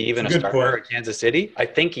he even a starter at Kansas City? I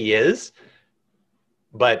think he is.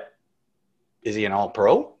 But is he an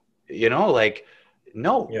all-pro?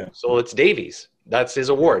 No. Yeah. So it's Davies. That's his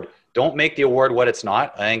award. Don't make the award what it's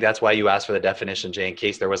not. I think that's why you asked for the definition, Jay, in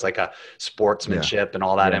case there was like a sportsmanship and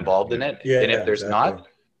all that involved in it. And if there's not,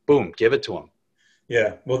 boom, give it to him.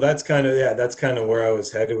 Yeah. Well, that's kind of where I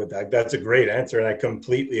was headed with that. That's a great answer. And I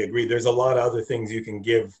completely agree. There's a lot of other things you can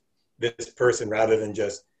give this person rather than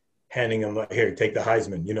just handing them, here, take the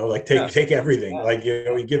Heisman, take everything. Yeah. Like,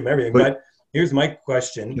 we give them everything. But here's my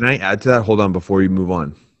question. Can I add to that? Hold on before you move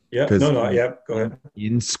on. Yeah. Go ahead.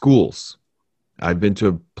 In schools, I've been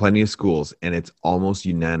to plenty of schools, and it's almost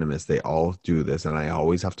unanimous. They all do this, and I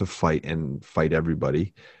always have to fight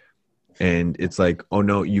everybody. And it's like, oh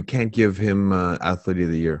no, you can't give him Athlete of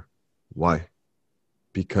the Year. Why?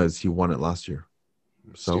 Because he won it last year.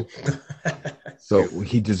 So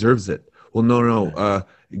he deserves it. Well, no.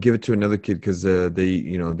 Give it to another kid because they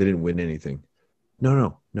didn't win anything.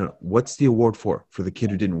 No. What's the award for? For the kid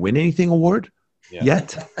who didn't win anything award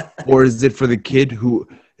yet? Or is it for the kid who?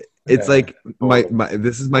 It's like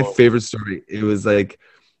this is my favorite story. It was like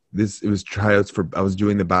this. It was tryouts I was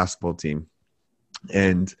doing the basketball team,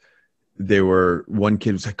 and one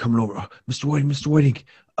kid was like coming over, Mr. Whiting,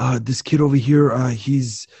 this kid over here,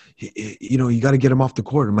 you got to get him off the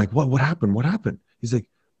court. I'm like, what happened? He's like,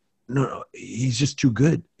 no, he's just too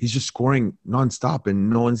good. He's just scoring nonstop,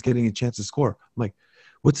 and no one's getting a chance to score. I'm like,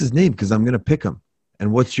 what's his name? Because I'm gonna pick him.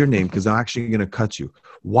 And what's your name? Because I'm actually going to cut you.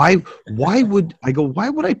 Why would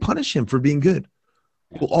I punish him for being good?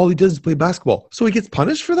 Well, all he does is play basketball. So he gets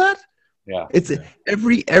punished for that? Yeah.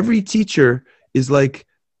 Every teacher is like,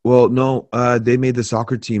 well, no, they made the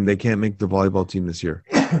soccer team. They can't make the volleyball team this year.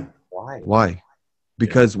 Why?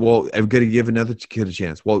 Because, well, I've got to give another kid a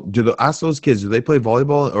chance. Well, ask those kids, do they play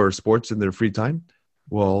volleyball or sports in their free time?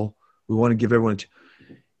 Well, we want to give everyone a chance.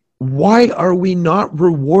 Why are we not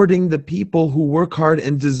rewarding the people who work hard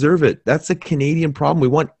and deserve it? That's a Canadian problem. We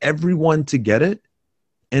want everyone to get it,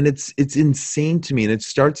 and it's insane to me. And it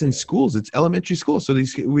starts in schools. It's elementary school. So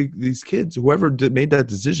these kids, whoever made that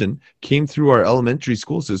decision, came through our elementary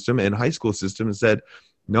school system and high school system and said,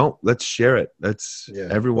 no, let's share it. Let's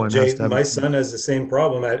everyone Jay, has to have my son has the same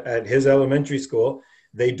problem at his elementary school.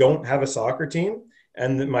 They don't have a soccer team.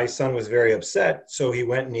 And my son was very upset. So he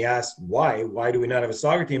went and he asked, why? Why do we not have a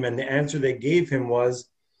soccer team? And the answer they gave him was,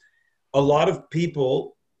 a lot of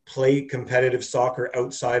people play competitive soccer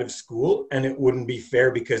outside of school, and it wouldn't be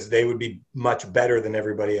fair because they would be much better than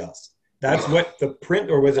everybody else. That's what the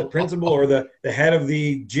principal or the head of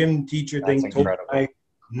the gym teacher thing told my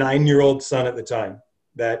 9-year-old son at the time,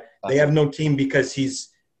 that they have no team because he's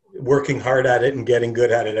working hard at it and getting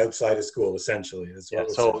good at it outside of school, essentially.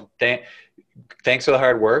 That's what thanks for the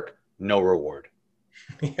hard work, no reward.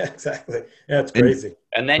 Yeah, exactly. Yeah, it's crazy.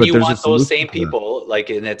 And then you want those same people, like,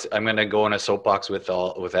 and it's, I'm going to go on a soapbox with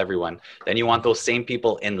everyone. Then you want those same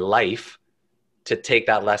people in life to take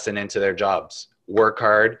that lesson into their jobs. Work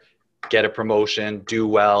hard, get a promotion, do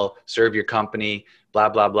well, serve your company, blah,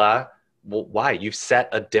 blah, blah. Well, why? You've set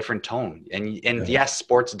a different tone. And yes,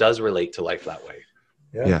 sports does relate to life that way.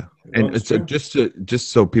 Yeah. And it's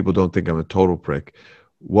just so people don't think I'm a total prick,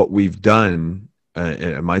 what we've done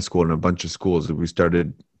at my school and a bunch of schools is we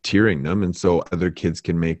started tiering them, and so other kids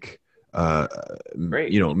can make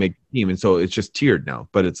make team, and so it's just tiered now.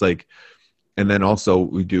 But it's like, and then also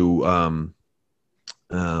we do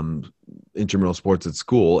intramural sports at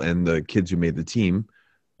school, and the kids who made the team,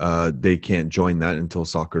 they can't join that until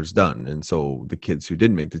soccer's done, and so the kids who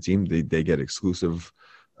didn't make the team, they get exclusive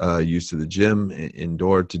use to the gym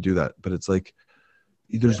indoor to do that. But it's like,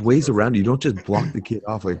 there's ways around it. You don't just block the kid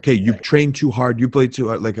off like, okay, you train too hard, you play too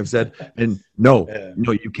hard, like I've said, and no,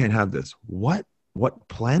 you can't have this. What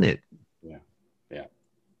planet?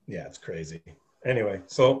 Yeah, it's crazy. Anyway,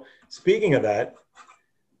 so speaking of that,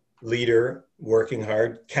 leader, working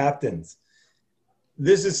hard, captains.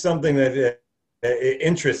 This is something that it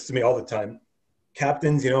interests me all the time.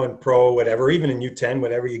 Captains, in pro, whatever, even in U10,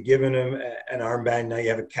 whatever, you're giving them an armband, now you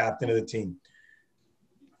have a captain of the team.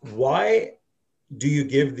 Why do you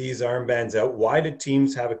give these armbands out? Why do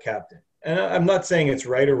teams have a captain? And I'm not saying it's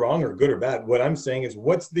right or wrong or good or bad. What I'm saying is,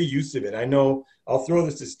 what's the use of it? I know I'll throw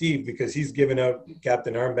this to Steve because he's given out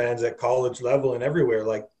captain armbands at college level and everywhere.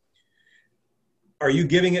 Like, are you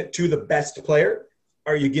giving it to the best player?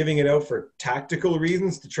 Are you giving it out for tactical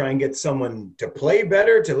reasons to try and get someone to play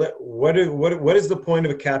better? What is the point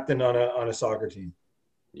of a captain on a soccer team?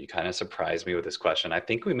 You kind of surprised me with this question. I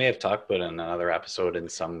think we may have talked about it in another episode in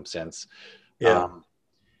some sense. Yeah.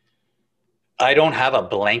 I don't have a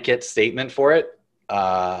blanket statement for it.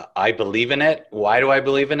 I believe in it. Why do I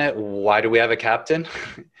believe in it? Why do we have a captain?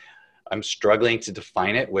 I'm struggling to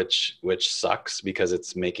define it, which sucks because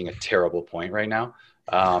it's making a terrible point right now.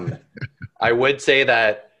 I would say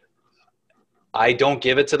that I don't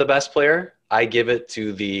give it to the best player. I give it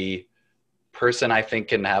to the person I think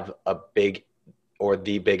can have a big or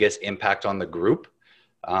the biggest impact on the group.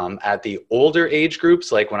 At the older age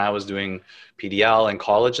groups, like when I was doing PDL and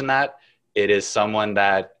college and that, it is someone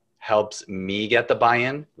that helps me get the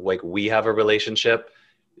buy-in. Like, we have a relationship,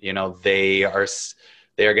 they are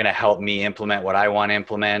going to help me implement what I want to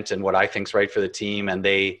implement and what I think's right for the team. And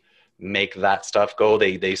they make that stuff go.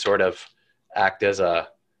 They sort of act as a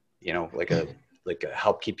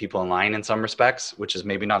help keep people in line in some respects, which is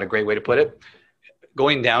maybe not a great way to put it.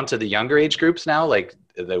 Going down to the younger age groups now,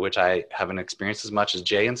 which I haven't experienced as much as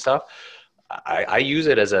Jay and stuff, I use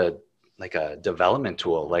it as a development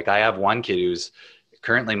tool. Like, I have one kid who's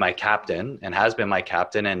currently my captain and has been my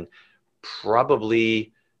captain, and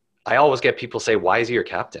probably I always get people say, why is he your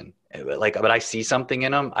captain? But I see something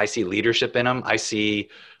in him. I see leadership in him. I see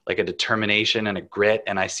a determination and a grit,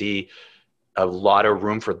 and I see a lot of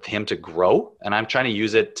room for him to grow, and I'm trying to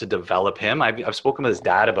use it to develop him. I've spoken with his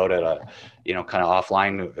dad about it, kind of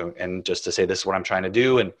offline, and just to say, this is what I'm trying to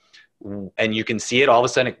do. And you can see it all of a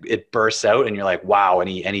sudden, it bursts out, and you're like, wow. And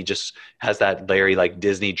he just has that very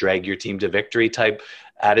Disney drag your team to victory type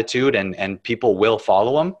attitude, and people will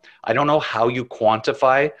follow him. I don't know how you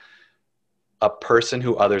quantify a person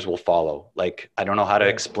who others will follow. I don't know how to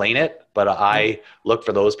explain it, but I look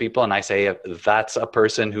for those people and I say, that's a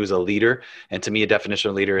person who's a leader. And to me, a definition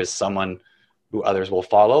of leader is someone who others will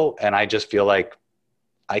follow. And I just feel like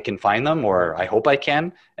I can find them, or I hope I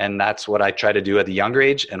can. And that's what I try to do at the younger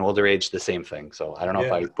age and older age, the same thing. So I don't know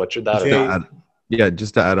if I butchered that or not. Yeah,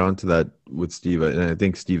 just to add on to that with Steve, and I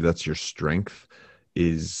think, Steve, that's your strength,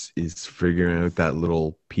 is figuring out that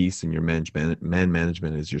little piece in your man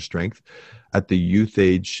management is your strength. At the youth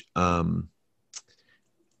age, I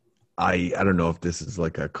don't know if this is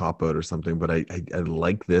like a cop out or something, but I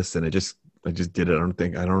like this, and I just did it.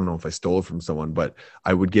 I don't know if I stole it from someone, but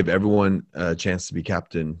I would give everyone a chance to be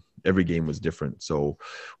captain every game was different. So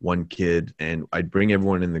one kid, and I'd bring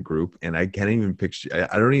everyone in the group, and I can't even picture.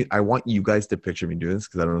 I don't even. I want you guys to picture me doing this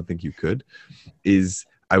because I don't think you could. Is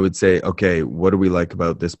I would say, okay, what do we like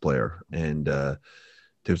about this player? And they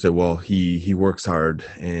would say, well, he works hard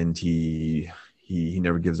and he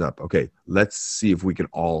never gives up. Okay, let's see if we can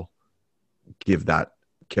all give that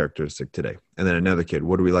characteristic today. And then another kid,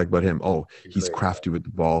 what do we like about him? Oh, he's crafty with the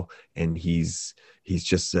ball, and he's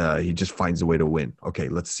just he just finds a way to win. Okay,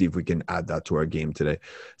 let's see if we can add that to our game today.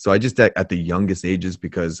 So I just at the youngest ages,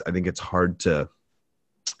 because I think it's hard to,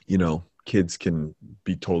 kids can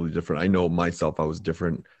be totally different. I know myself, I was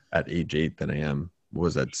different at age 8 than I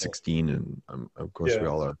was at 16, and of course we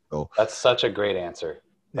all are. So that's such a great answer.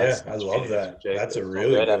 I love that. That's a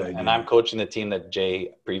really good idea. And I'm coaching the team that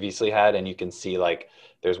Jay previously had, and you can see like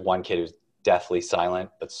there's one kid who's deathly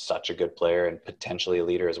silent, but such a good player and potentially a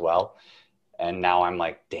leader as well. And now I'm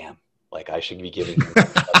like, damn, like I should be giving him.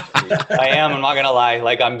 I am. I'm not gonna lie.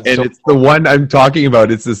 Like it's the one I'm talking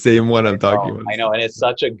about. It's the same one I'm talking about. I know, and it's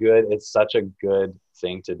such a good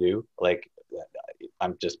thing to do. Like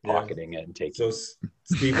I'm just pocketing it and taking. So,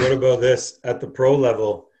 Steve, what about this at the pro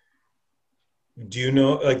level? Do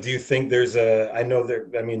you think there's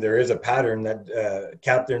there is a pattern that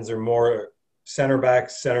captains are more center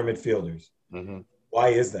backs, center midfielders. Mm-hmm. Why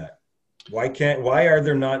is that? Why are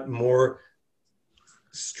there not more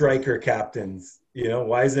striker captains?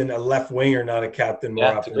 Why isn't a left winger not a captain more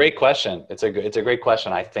often? It's a great question. It's a great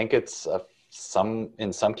question. I think it's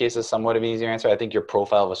in some cases somewhat of an easier answer. I think your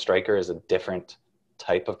profile of a striker is a different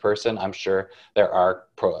type of person. I'm sure there are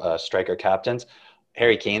striker captains.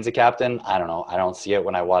 Harry Kane's a captain. I don't know. I don't see it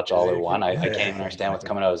when I watch All or One. I can't even understand what's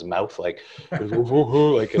coming out of his mouth. Like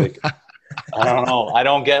I don't know. I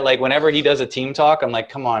don't get, like, whenever he does a team talk, I'm like,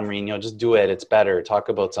 come on, Mourinho, just do it. It's better. Talk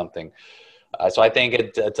about something. So I think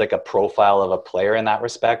it's like a profile of a player in that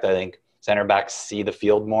respect. I think center backs see the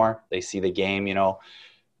field more. They see the game,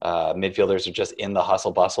 midfielders are just in the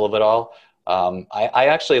hustle bustle of it all. I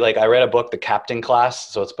actually, I read a book, The Captain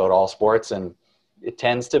Class. So it's about all sports, and it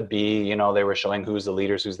tends to be, they were showing who's the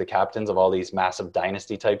leaders, who's the captains of all these massive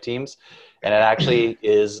dynasty type teams. And it actually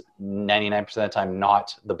is 99% of the time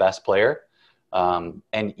not the best player.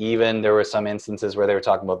 And even there were some instances where they were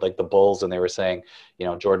talking about like the Bulls, and they were saying,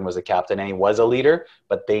 Jordan was a captain and he was a leader,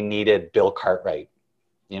 but they needed Bill Cartwright.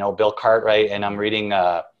 Bill Cartwright, and I'm reading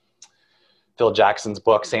Phil Jackson's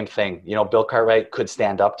book, same thing. Bill Cartwright could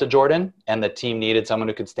stand up to Jordan, and the team needed someone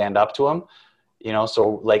who could stand up to him.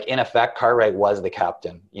 So like in effect, Cartwright was the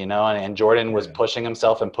captain, and Jordan was pushing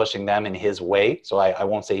himself and pushing them in his way. So I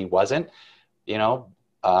won't say he wasn't,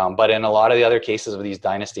 but in a lot of the other cases of these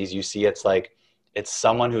dynasties, you see it's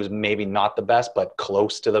someone who's maybe not the best, but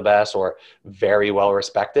close to the best or very well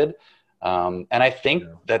respected. And I think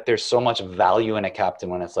that there's so much value in a captain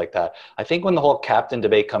when it's like that. I think when the whole captain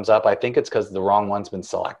debate comes up, I think it's because the wrong one's been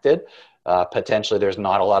selected. Potentially there's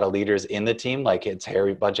not a lot of leaders in the team, like it's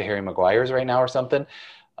bunch of Harry Maguires right now or something.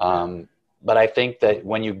 But I think that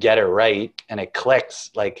when you get it right and it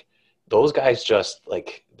clicks, like those guys just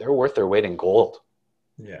they're worth their weight in gold.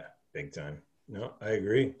 Yeah, big time. No, I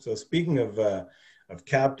agree. So speaking of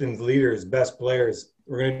captains, leaders, best players,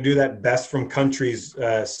 we're going to do that best from countries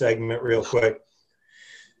segment real quick.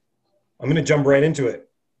 I'm going to jump right into it.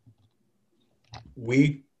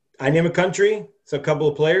 I name a country. So a couple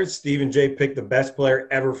of players. Steve and Jay picked the best player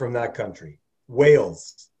ever from that country.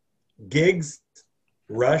 Wales. Giggs,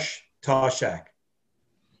 Rush, Toshak.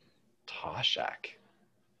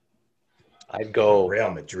 I'd go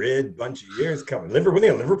Real Madrid, bunch of years coming.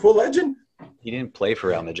 Liverpool legend? He didn't play for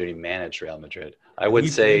Real Madrid. He managed Real Madrid. I would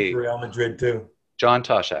say Real Madrid too. John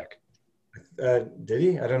Toshak. Did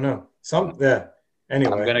he? I don't know.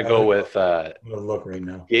 Anyway, I'm gonna go with. I'm gonna look right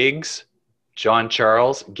now. Giggs, John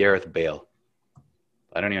Charles, Gareth Bale.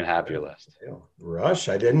 I don't even have your list. Rush.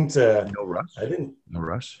 I didn't. No Rush. I didn't. No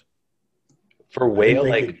Rush. For Wales,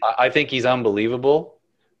 I think he's unbelievable.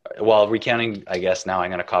 Well, recounting, I guess now I'm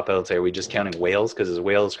going to cop out and say, are we just counting Wales? Because his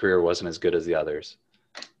Wales career wasn't as good as the others.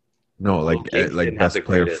 No, like best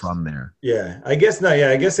player from there. Yeah, I guess not. Yeah,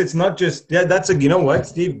 I guess it's not just. Yeah, that's you know what,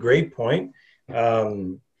 Steve? Great point.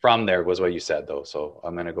 From there was what you said, though. So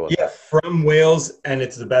I'm going to go with that. From Wales, and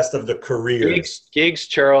it's the best of the careers. Giggs,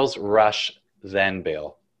 Charles, Rush, then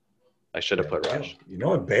Bale. I should have put Rush. You know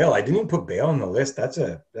what, Bale? I didn't even put Bale on the list. That's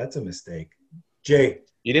a mistake. Jay.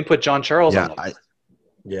 You didn't put John Charles on the list.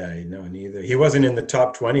 Yeah, no, neither. He wasn't in the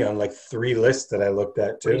top 20 on 3 lists that I looked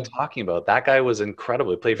at, too. What are you talking about? That guy was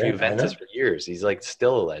incredible. He played for Juventus for years. He's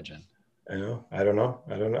still a legend. I know. I don't know.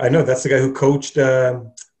 I know. That's the guy who coached a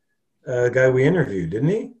guy we interviewed, didn't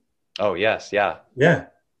he? Oh, yes. Yeah. Yeah.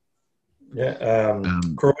 Yeah.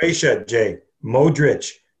 Um, Croatia, Jay.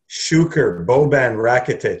 Modric, Schuker, Boban,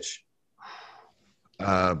 Rakitic.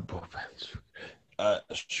 Boban,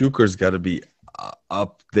 Schuker's got to be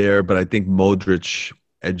up there, but I think Modric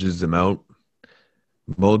edges him out.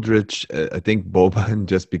 Modric, I think Boban,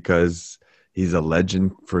 just because he's a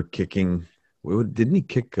legend for kicking. Didn't he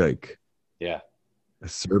kick like Yeah. a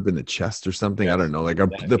Serb in the chest or something? Yes. I don't know. Like Yeah,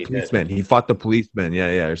 the he did. policeman. He fought the policeman.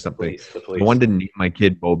 Yeah, or something. The I police. wanted to name my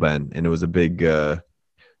kid Boban, and it was a big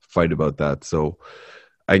fight about that. So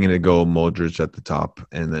I'm gonna go Modric at the top,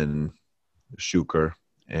 and then Schuker,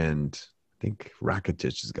 and I think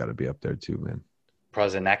Rakitic has got to be up there too, man.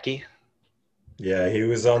 Prozinecki. Yeah, he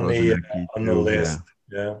was on the list.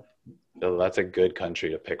 Yeah. So that's a good country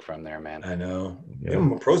to pick from there, man. I know. Yeah.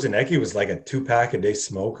 Even Prozinecki was like a 2-pack-a-day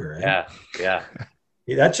smoker. Eh? Yeah.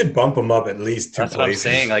 That should bump him up at least 2 That's places.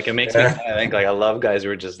 what I'm saying. Like, it makes me kind of think, like, I love guys who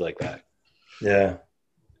are just like that. Yeah.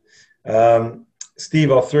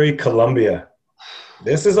 Steve, I'll throw you Colombia.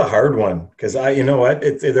 This is a hard one because you know what?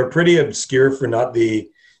 They're pretty obscure for not the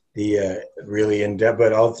really in-depth,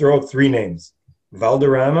 but I'll throw out 3 names.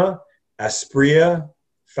 Valderrama, Asprilla,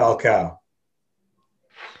 Falcao.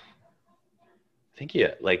 I think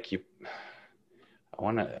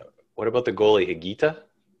what about the goalie, Higuita?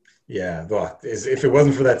 Yeah, well, if it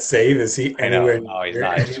wasn't for that save, is he anywhere? No, he's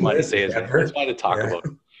not. I just wanted to say his name. I just wanted to talk about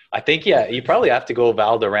him. I think, you probably have to go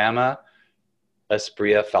Valderrama,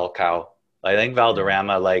 Asprilla, Falcao. I think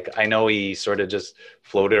Valderrama, like, I know he sort of just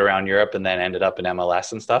floated around Europe and then ended up in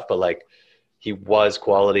MLS and stuff, but like, he was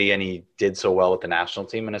quality and he did so well with the national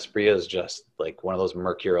team. And Asprilla is just like one of those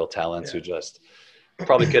mercurial talents who just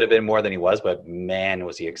probably could have been more than he was, but man,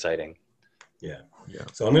 was he exciting. Yeah.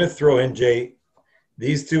 So I'm going to throw in, Jay.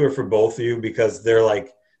 These 2 are for both of you because they're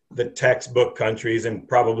like the textbook countries and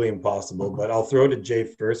probably impossible, but I'll throw to Jay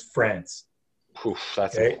first. France. Oof,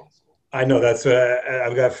 that's okay. I know that's what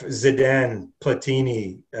I've got. Zidane,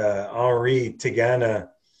 Platini, Henry, Tigana,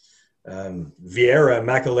 Vieira,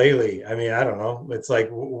 Makelele. I mean, I don't know. It's like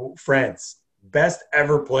France, best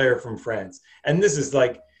ever player from France. And this is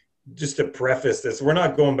like, just to preface this, we're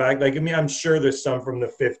not going back. Like, I mean, I'm sure there's some from the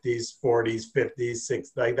 50s, 40s, 50s, 60s,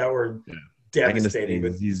 like that were devastating.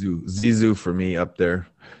 But Zizou for me up there.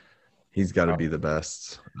 He's got to be the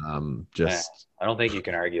best. I don't think you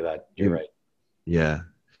can argue that. You're right. Yeah.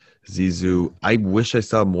 Zizou. I wish I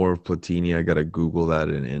saw more of Platini. I got to Google that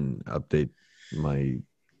and update my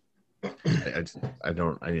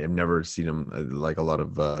I've never seen him, like a lot of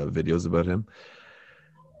videos about him.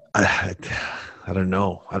 I don't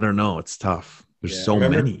know. It's tough. There's so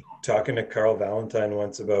many. Talking to Carl Valentine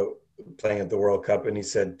once about playing at the World Cup, and he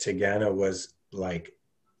said Tigana was like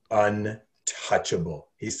untouchable.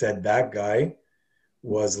 He said that guy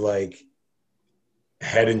was like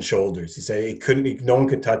head and shoulders. He said no one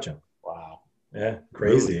could touch him. Wow. Yeah,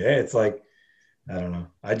 crazy. Really? Yeah, it's like, I don't know.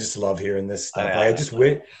 I just love hearing this stuff. I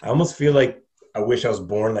almost feel like I wish I was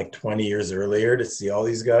born like 20 years earlier to see all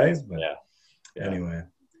these guys. But anyway,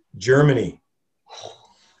 Germany.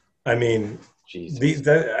 I mean,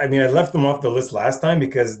 I left them off the list last time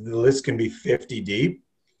because the list can be 50 deep.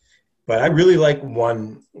 But I really like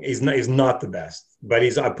one. He's not the best, but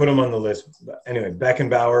I put him on the list. But anyway,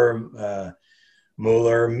 Beckenbauer,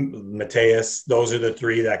 Mueller, Mateus. Those are the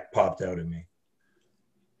 3 that popped out at me.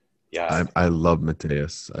 Yeah, I love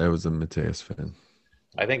Mateus. I was a Mateus fan.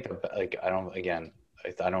 I think I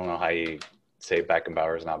don't know how you say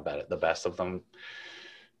Beckenbauer is not the best of them.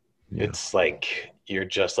 Yeah. It's like you're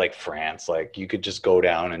just like France. Like you could just go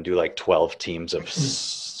down and do like 12 teams of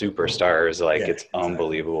superstars. Like it's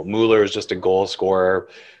unbelievable. Mueller is just a goal scorer.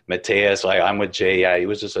 Mateus, like I'm with Jay. Yeah, he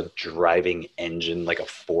was just a driving engine, like a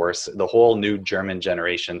force. The whole new German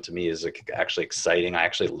generation to me is like actually exciting. I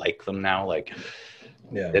actually like them now. Like.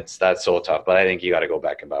 Yeah, that's so tough, but I think you got to go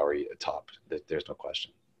Beckenbauer top. There's no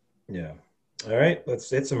question. Yeah. All right, let's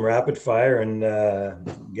hit some rapid fire and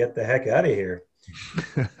get the heck out of here.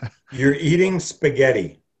 You're eating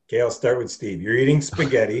spaghetti. Okay, I'll start with Steve. You're eating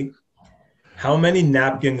spaghetti. How many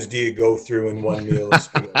napkins do you go through in one meal of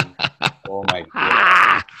spaghetti? Oh my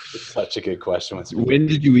God, it's such a good question. When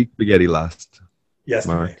did you eat spaghetti last?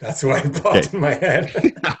 Yesterday. Mark. That's why it popped in my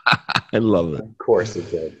head. I love it. Of course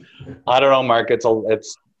it did. I don't know, Mark.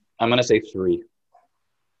 I'm gonna say 3.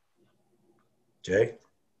 Jay?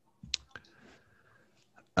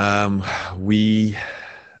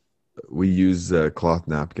 We use cloth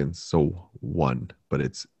napkins, so 1, but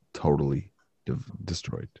it's totally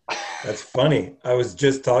destroyed. That's funny. I was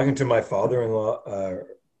just talking to my father-in-law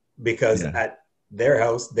because at their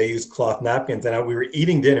house they use cloth napkins, and we were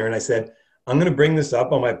eating dinner, and I said, I'm going to bring this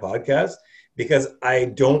up on my podcast because I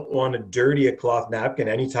don't want to dirty a cloth napkin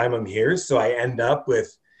anytime I'm here. So I end up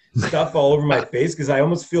with stuff all over my face because I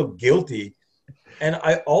almost feel guilty. And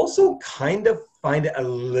I also kind of find it a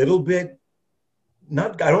little bit, I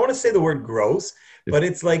don't want to say the word gross, but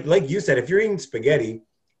it's like you said, if you're eating spaghetti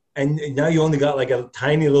and now you only got like a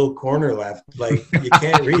tiny little corner left, like you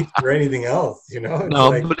can't reach for anything else, you know? It's No,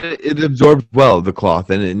 like, but it absorbs well, the cloth,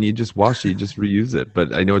 and you just wash it, you just reuse it.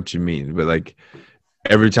 But I know what you mean. But like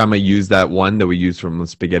every time I use that one that we used from the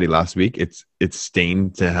spaghetti last week, it's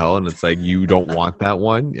stained to hell, and it's like, you don't want that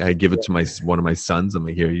one. I give it to one of my sons. I'm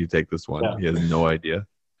like, here, you take this one. Yeah. He has no idea.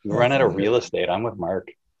 You run out of real estate. I'm with Mark.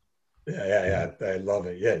 yeah. I love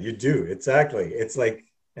it. Yeah, you do. Exactly. It's like,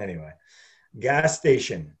 anyway, gas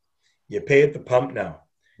station. You pay at the pump now.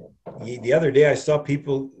 The other day I saw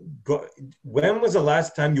people go. When was the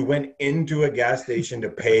last time you went into a gas station to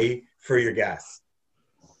pay for your gas?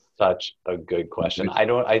 Such a good question.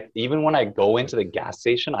 Even when I go into the gas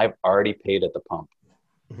station, I've already paid at the pump.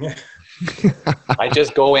 I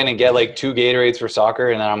just go in and get like 2 Gatorades for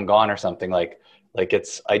soccer and then I'm gone or something. Like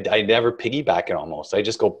it's, I never piggyback it almost. I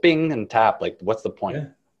just go bing and tap. Like, what's the point?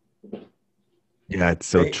 Yeah, it's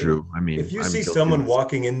so true. I mean, if you see someone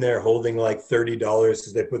walking in there holding like $30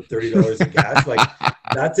 because they put $30 in gas, like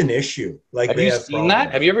that's an issue. Like, have you seen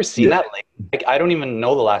that? Have you ever seen that? Like, I don't even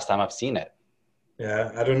know the last time I've seen it.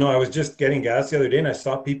 Yeah, I don't know. I was just getting gas the other day and I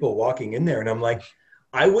saw people walking in there and I'm like,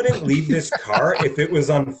 I wouldn't leave this car if it was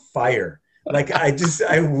on fire. Like, I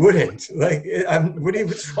wouldn't. Like,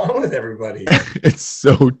 what's wrong with everybody? It's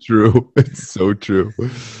so true. It's so true.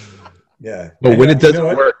 Yeah. But when it doesn't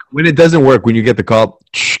work, when you get the call,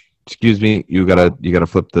 excuse me, you gotta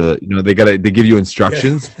flip the, they give you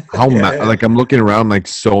instructions. Yeah. Like, I'm looking around like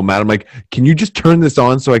so mad. I'm like, can you just turn this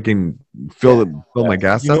on so I can fill my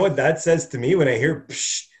gas up? You know what that says to me when I hear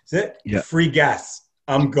free gas?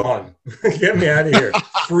 I'm gone. Get me out of here.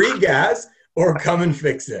 Free gas or come and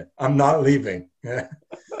fix it. I'm not leaving.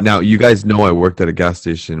 Now, you guys know I worked at a gas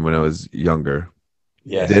station when I was younger.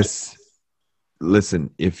 Yeah. Listen,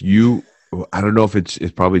 I don't know if it's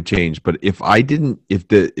probably changed, but if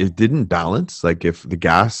it didn't balance, like if the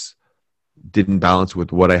gas didn't balance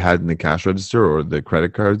with what I had in the cash register or the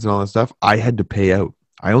credit cards and all that stuff, I had to pay out.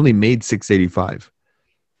 I only made $6.85.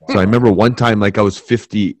 So I remember one time, like I was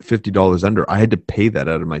 $50 under. I had to pay that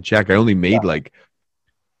out of my check. I only made like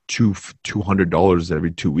 $200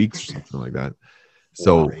 every 2 weeks or something like that.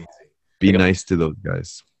 So be nice to those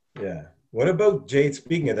guys. Yeah. What about, Jade,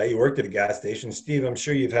 speaking of that, you worked at a gas station. Steve, I'm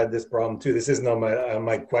sure you've had this problem too. This isn't on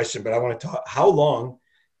my question, but I want to talk. How long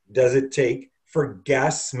does it take for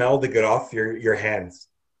gas smell to get off your hands?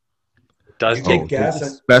 Does you take gas?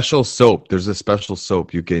 There's a special soap. There's a special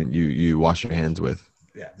soap you wash your hands with.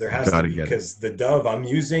 Yeah, there has to be, because the Dove I'm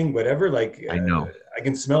using, whatever, like I know I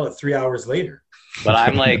can smell it 3 hours later. But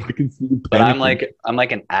I'm like, I'm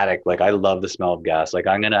like an addict. Like, I love the smell of gas. Like,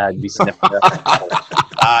 I'm gonna be sniffing.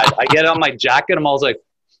 I get it on my jacket. I'm always like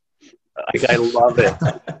I love it.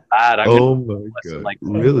 Oh my god! Like,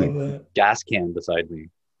 really? Gas can beside me.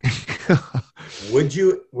 Would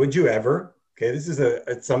you ever? Okay, this is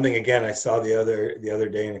it's something again I saw the other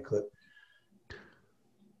day in a clip.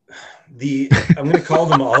 I'm going to call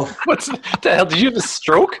them all. What the hell? Did you have a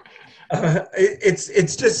stroke?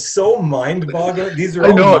 It's just so mind-boggling. These are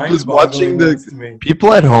I know. all I'm just watching the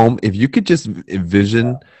people at home. If you could just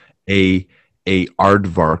envision a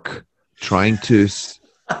aardvark trying to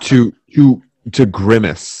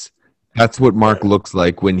grimace. That's what Mark looks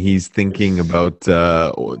like when he's thinking about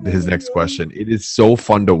his next question. It is so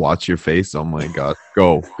fun to watch your face. Oh my god!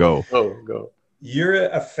 Go. You're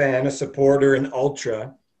a fan, a supporter, an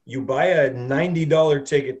ultra. You buy a $90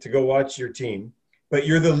 ticket to go watch your team, but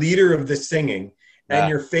you're the leader of the singing, and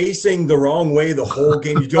you're facing the wrong way the whole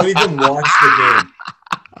game. You don't even watch the game.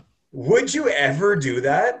 Would you ever do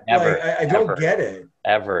that? Never. Like, I don't get it.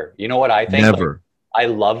 Ever. You know what I think? Never. Like, I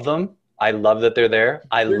love them. I love that they're there.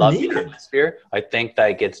 They're love needed. the atmosphere. I think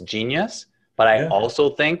that it's genius, but I also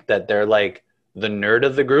think that they're like the nerd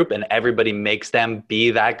of the group, and everybody makes them be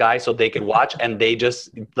that guy so they could watch, and they just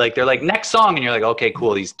like, they're like, next song, and you're like, okay,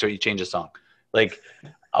 cool, you change the song. Like,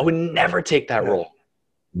 I would never take that role.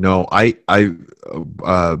 No, I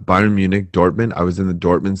Bayern Munich, Dortmund, I was in the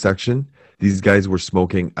Dortmund section. These guys were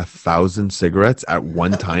smoking 1,000 cigarettes at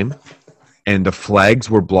one time, and the flags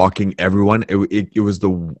were blocking everyone. It was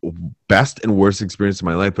the best and worst experience of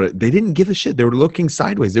my life, but they didn't give a shit. They were looking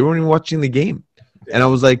sideways. They weren't even watching the game. And I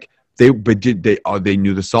was like, they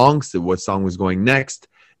knew the songs, what song was going next.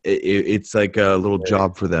 It's like a little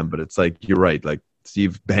job for them, but it's like, you're right. Like,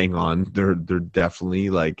 Steve, bang on. They're definitely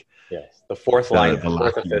like Yes, the fourth line, the the fourth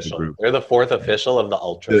last of the official. group. They're the fourth official of the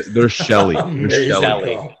Ultras. They're Shelley. They're Amazing.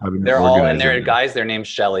 Shelley. Shelley. They're all in there, guys. They're named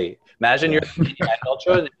Shelley. Imagine you're the Indiana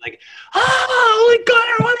Ultra, and they're like, "Oh my God,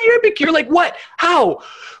 I want the Arabic." You're like, "What? How?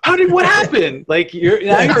 What happened?" Like you're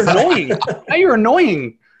annoying. Now you're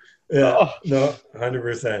annoying. Yeah, Oh. no,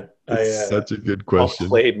 100%. It's such a good Well question.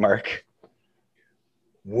 played, Mark.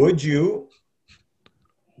 Would you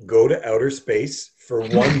go to outer space for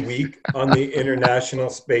 1 week on the International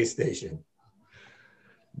Space Station?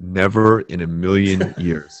 Never in a million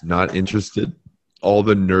years. Not interested. All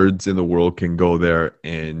the nerds in the world can go there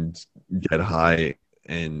and get high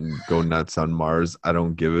and go nuts on Mars. I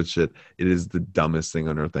don't give a shit. It is the dumbest thing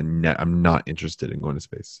on earth. I'm not interested in going to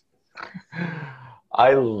space.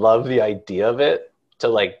 I love the idea of it to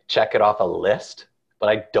like check it off a list, but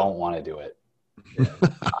I don't want to do it.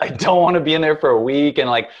 I don't want to be in there for a week and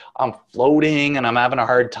like I'm floating and I'm having a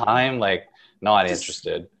hard time. Like, not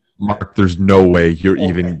interested. Mark, there's no way you're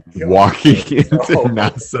even walking into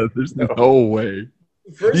NASA. There's no way.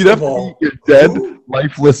 First You'd have of all, to be your dead,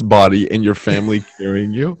 lifeless body and your family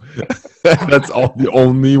carrying you. That's all the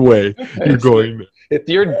only way you're going there. If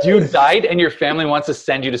your dude died and your family wants to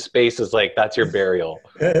send you to space, is like that's your burial.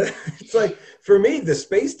 it's like for me, the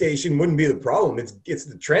space station wouldn't be the problem. It's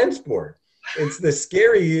the transport. It's the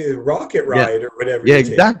scary rocket ride or whatever. Yeah,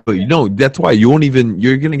 exactly. No, that's why you're going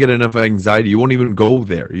to get enough anxiety. You won't even go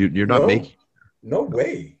there. You're not making. No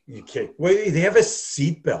way. You can't. Wait, they have a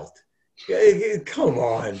seatbelt. Come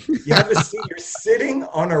on. You have a seat. You're sitting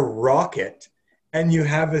on a rocket and you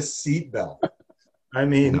have a seatbelt. I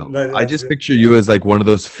mean, no, I just picture you as like one of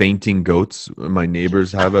those fainting goats my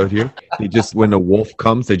neighbors have out here. They just, when a wolf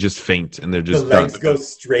comes, they just faint and they're just the legs go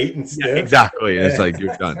straight and stiff. Yeah, exactly. And it's like,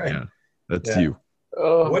 you're done. Right. Yeah. That's you.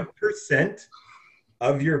 What percent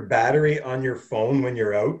of your battery on your phone when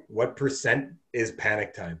you're out, what percent is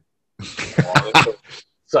panic time?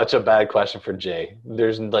 Such a bad question for Jay.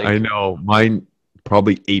 There's like, I know mine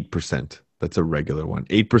probably 8%. That's a regular one.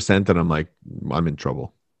 8%. And I'm like, I'm in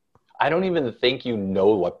trouble. I don't even think you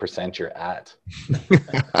know what percent you're at.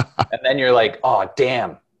 And then you're like, oh,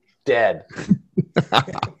 damn, dead.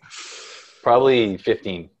 Probably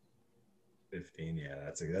 15. 15, yeah,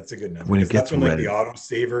 that's a good number. When it gets that's when like red. the auto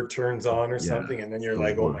saver turns on or something, and then you're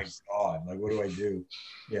like, oh my God, like what do I do?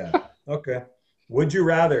 Yeah. Okay. Would you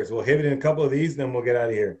rather? So we'll hit it in a couple of these, then we'll get out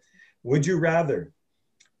of here. Would you rather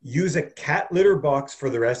use a cat litter box for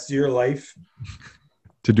the rest of your life?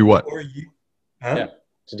 To do what? Or you, Yeah.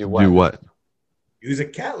 To do what? Do what? Use a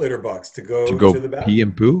cat litter box to go to the bathroom. Pee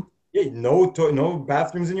and poo? Yeah, no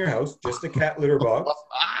bathrooms in your house, just a cat litter box.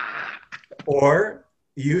 Or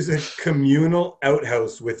use a communal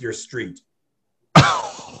outhouse with your street.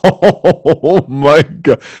 Oh my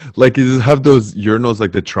God. Like, does it have those urinals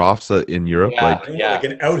like the troughs in Europe? Yeah, like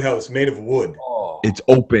an outhouse made of wood. Oh. It's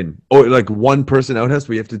open. Oh, like one person outhouse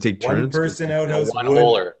where you have to take turns? One person outhouse. One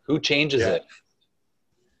holer. Who changes it?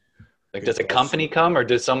 Like, does a Good company come or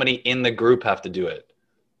does somebody in the group have to do it?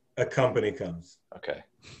 A company comes. Okay.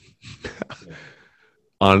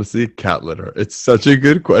 Honestly, cat litter. It's such a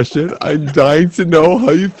good question. I'm dying to know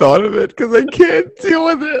how you thought of it because I can't deal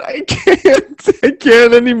with it. I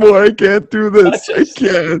can't anymore. I can't do this. I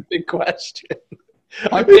can't. Big question.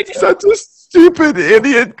 It's such a stupid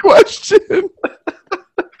idiot question. Cat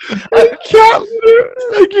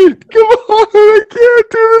litter. Come on. I can't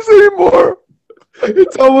do this anymore.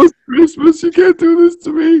 It's almost Christmas. You can't do this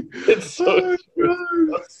to me. It's so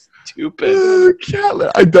stupid. Cat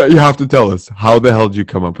litter. You have to tell us. How the hell did you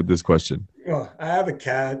come up with this question? Well, I have a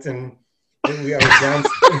cat, and we are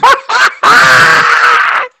downstairs.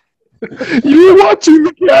 You were watching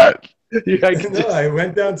the cat. No, I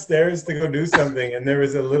went downstairs to go do something, and there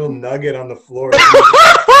was a little nugget on the floor.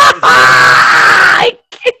 I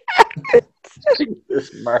can't.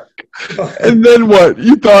 Jesus, Mark. And then what?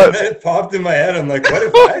 You thought It popped in my head. I'm like, what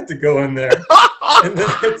if I had to go in there? And then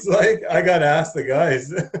it's like, I got to ask the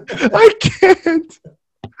guys. I can't.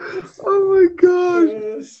 Oh my God.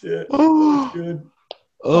 Oh, shit. Oh, Good.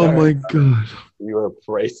 oh my God. You are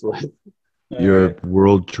priceless. You're a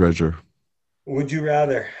world treasure. Would you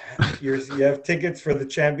rather? You have tickets for the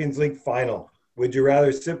Champions League final. Would you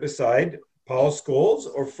rather sit beside Paul Scholes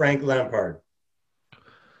or Frank Lampard?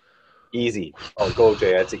 Easy. Oh, go,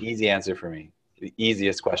 Jay. That's an easy answer for me. The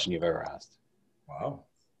easiest question you've ever asked. Wow.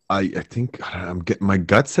 I think my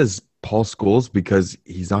gut says Paul Scholes because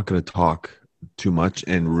he's not going to talk too much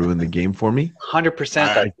and ruin the game for me. 100%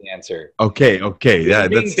 that's the answer. Okay. Yeah,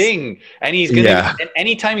 bing, bing. And he's going to, and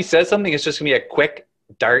anytime he says something, it's just going to be a quick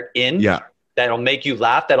dart in. Yeah. That'll make you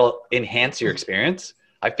laugh. That'll enhance your experience.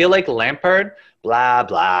 I feel like Lampard, blah,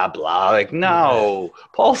 blah, blah. Like, no.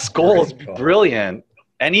 Paul Scholes, brilliant.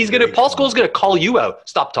 And Paul Scholes is going to call you out.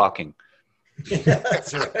 Stop talking. Yeah,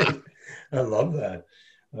 that's right. I love that.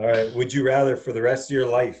 All right. Would you rather, for the rest of your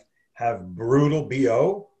life, have brutal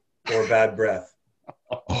BO or bad breath?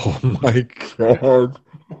 Oh my God.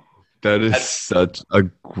 That is such a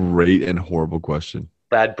great and horrible question.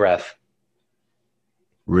 Bad breath.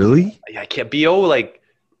 Really? Yeah, I can't. BO like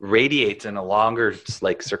radiates in a longer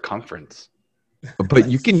like circumference. But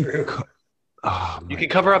you can you can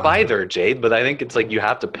cover up either, Jade, but I think it's like you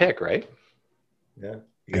have to pick, right? Yeah.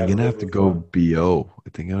 I'm gonna have to go BO. I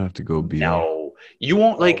think I'll have to go BO. No. You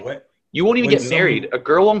won't you won't even get married. A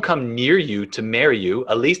girl won't come near you to marry you.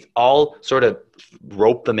 At least I'll sort of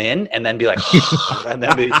rope them in and then be like, and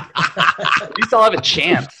then you still have a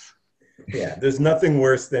chance. Yeah, there's nothing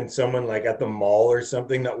worse than someone like at the mall or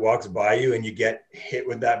something that walks by you and you get hit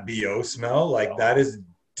with that BO smell. Like that is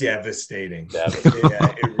devastating. Yeah,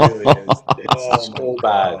 it really is. It's so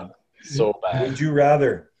bad. So bad. Would you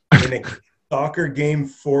rather in a soccer game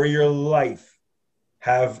for your life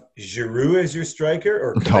have Giroud as your striker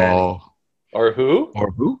or Cavani? Or who?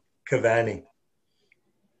 Or who? Cavani.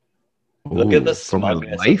 Look at the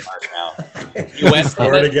smugness life now. He went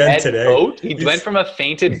from a dead goat. He went from a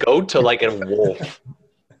fainted goat to like a wolf.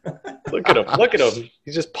 Look at him. Look at him.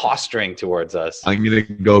 He's just posturing towards us. I'm going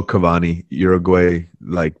to go Cavani. Uruguay,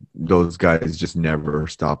 like those guys just never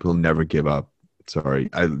stop. He'll never give up. Sorry.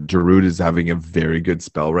 Giroud is having a very good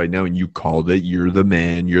spell right now, and you called it. You're the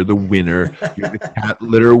man. You're the winner. You're the cat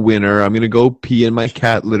litter winner. I'm going to go pee in my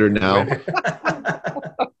cat litter now.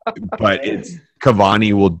 But it's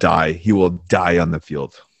Cavani will die. He will die on the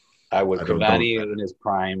field. Cavani in his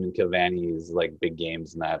prime, and Cavani is like big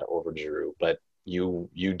games and that over Giroud. But you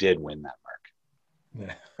did win that,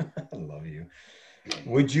 Mark. I love you.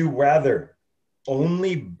 Would you rather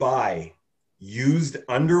only buy used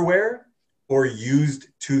underwear or used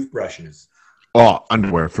toothbrushes? Oh,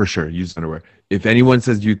 underwear for sure. Used underwear. If anyone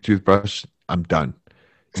says used toothbrush, I'm done.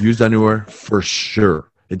 Used underwear for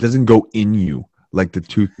sure. It doesn't go in you like the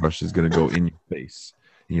toothbrush is going to go in your face,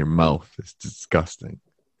 in your mouth. It's disgusting.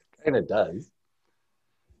 And it does.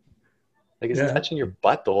 Like it's touching your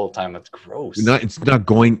butt the whole time. That's gross. It's not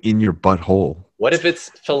going in your butthole. What if it's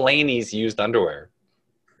Fellaini's used underwear?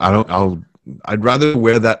 I'd rather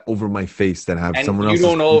wear that over my face than have someone else's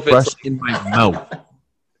toothbrush in my mouth.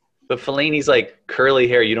 But Fellaini's like curly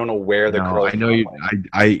hair. You don't know where the curl. I know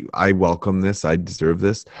I welcome this. I deserve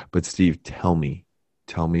this. But Steve, tell me,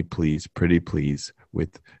 please, pretty please,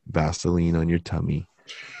 with Vaseline on your tummy,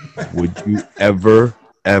 would you ever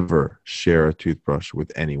share a toothbrush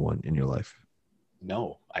with anyone in your life?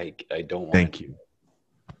 No, I don't want Thank you.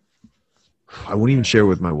 I wouldn't even share it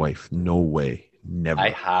with my wife. No way. Never. I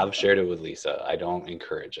have shared it with Lisa. I don't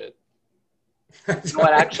encourage it. You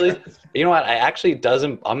know what? I actually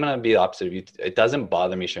doesn't. I'm gonna be the opposite of you. It doesn't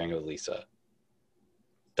bother me sharing it with Lisa.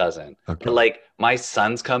 Doesn't. Okay. But like my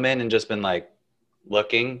son's come in and just been like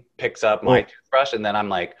looking, picks up my toothbrush, and then I'm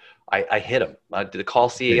like, I hit him. To call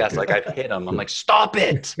CES, like I've hit him. I'm like, stop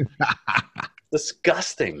it!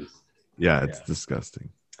 Disgusting. Yeah, it's disgusting.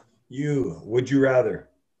 Would you rather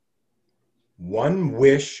one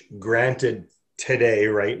wish granted today,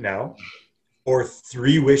 right now, or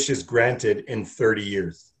 3 wishes granted in 30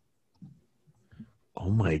 years? Oh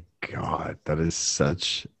my God, that is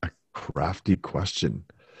such a crafty question.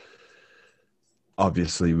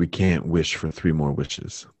 Obviously, we can't wish for 3 more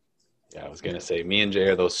wishes. Yeah, I was going to say, me and Jay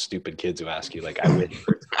are those stupid kids who ask you, like, I wish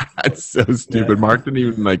for That's so stupid. Yeah. Mark didn't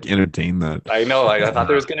even, entertain that. I know. I thought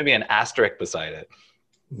there was going to be an asterisk beside it.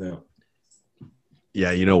 No.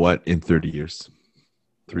 Yeah, you know what? In 30 years,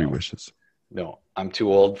 3 wishes. No, I'm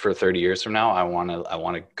too old for 30 years from now. I want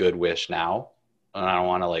a good wish now. And I don't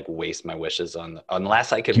want to, waste my wishes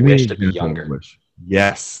unless I could wish to be younger. Wish.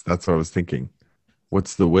 Yes, that's what I was thinking.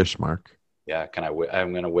 What's the wish, Mark? Yeah,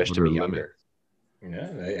 I'm going to wish to be younger.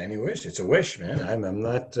 Yeah, any wish. It's a wish, man. I'm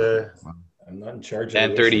not in charge.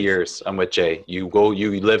 And 30 years, I'm with Jay. You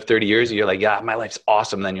live 30 years. You're like, yeah, my life's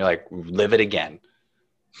awesome. Then you're like, live it again.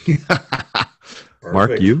 Mark,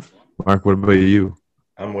 what about you?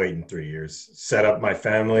 I'm waiting 3 years. Set up my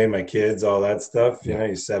family, my kids, all that stuff. You know,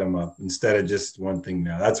 you set them up instead of just one thing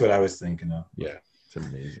now. That's what I was thinking of. Yeah, it's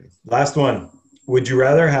amazing. Last one. Would you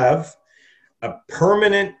rather have a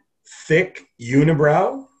permanent thick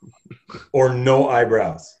unibrow or no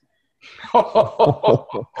eyebrows?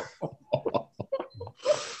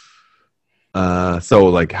 So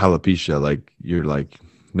like alopecia, like you're like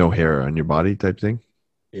no hair on your body type thing?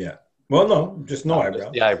 Yeah. Well, no, just no eyebrows.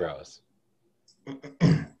 Just the eyebrows.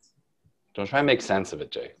 Don't try and make sense of it,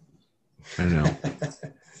 Jay. I know.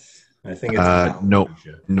 I think it's no,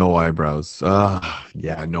 alopecia. no eyebrows.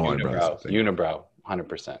 Yeah, no eyebrows. I think. Unibrow,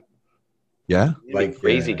 100%. Yeah, He's a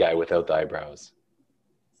crazy guy without the eyebrows.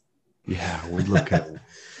 yeah. We look at.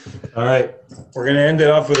 All right, we're gonna end it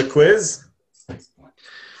off with a quiz.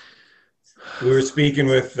 We were speaking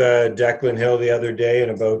with Declan Hill the other day,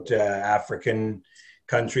 and about African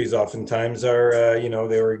countries oftentimes are,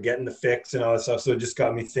 they were getting the fix and all that stuff. So it just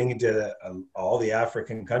got me thinking to all the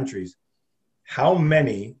African countries. How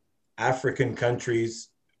many African countries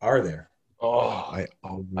are there? Oh, I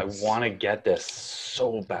want to get this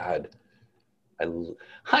so bad. I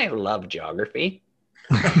love geography.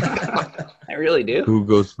 I really do. Who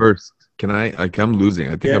goes first? Can I? I'm losing.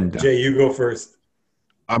 I think I'm down. Jay, you go first.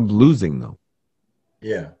 I'm losing though.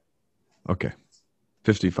 Yeah. Okay,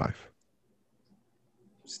 55.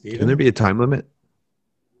 Steven? Can there be a time limit?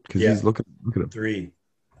 Because Yeah. he's looking at him. 3,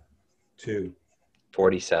 2,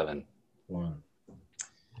 47. 1.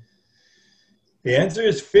 The answer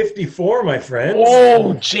is 54, my friend.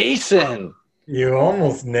 Oh, Jason. You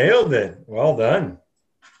almost nailed it. Well done.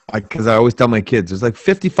 Because I always tell my kids there's like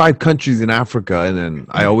 55 countries in Africa, and then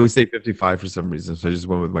I always say 55 for some reason. So I just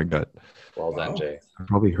went with my gut. Well done, Jay. I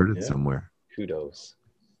probably heard it Yeah. somewhere. Kudos.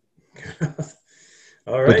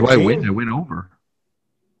 All right. But do I team. win? I win over.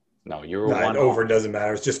 No, you were No, one over doesn't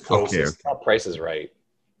matter. It's just closest. Our Price is Right.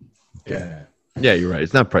 Yeah. Yeah, you're right.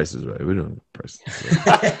 It's not prices right. We don't have prices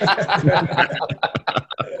right.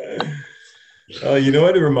 Oh, you know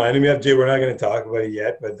what it reminded me of, Jay? We're not going to talk about it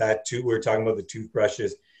yet, but we were talking about the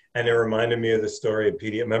toothbrushes, and it reminded me of the story of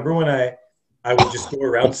PD. Remember when I would just go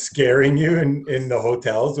around scaring you in the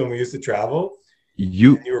hotels when we used to travel?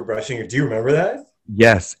 You And you were brushing your. Do you remember that?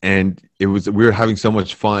 Yes, and we were having so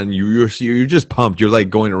much fun. You're just pumped. You're like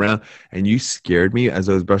going around, and you scared me as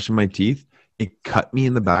I was brushing my teeth. It cut me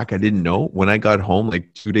in the back. I didn't know. When I got home,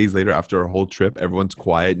 like 2 days later, after our whole trip, everyone's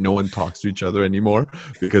quiet. No one talks to each other anymore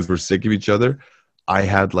because we're sick of each other. I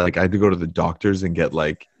had to go to the doctors and get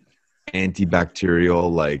like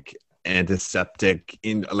antibacterial, like antiseptic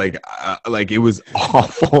it was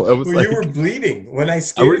awful. It was You were bleeding when I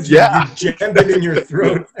scared you. Yeah. You jammed it in your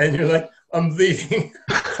throat, and you're like, "I'm bleeding."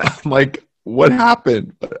 I'm like, what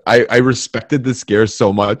happened? I respected the scare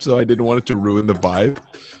so much, so I didn't want it to ruin the vibe.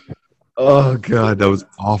 Oh God, that was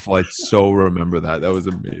awful. I so remember that. That was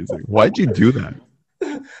amazing. Why'd you do that?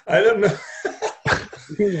 I don't know.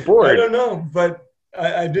 I don't know, but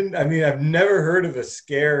I didn't. I mean, I've never heard of a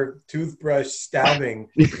scare toothbrush stabbing.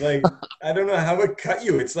 Like, I don't know how it cut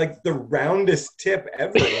you. It's like the roundest tip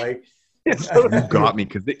ever. Like, You got me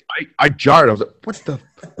because I jarred. I was like, what the?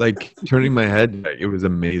 Like turning my head. It was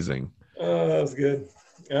amazing. oh, that was good.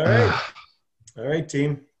 All right, all right,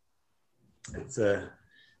 team. It's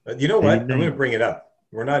you know what? I'm going to bring it up.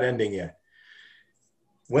 We're not ending yet.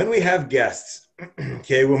 When we have guests,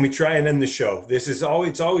 okay, when we try and end the show, it's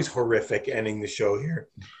always horrific ending the show here.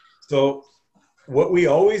 So what we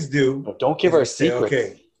always do. But don't give our secrets.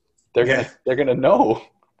 Okay. They're gonna know.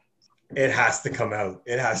 It has to come out.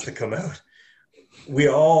 It has to come out. We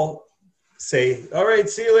all say, all right,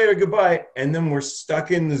 see you later, goodbye. And then we're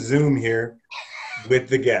stuck in the Zoom here with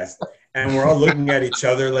the guest. And we're all looking at each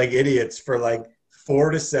other like idiots for like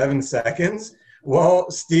 4 to 7 seconds while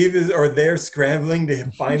they're scrambling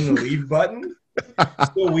to find the leave button.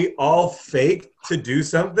 So we all fake to do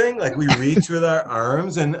something. Like we reach with our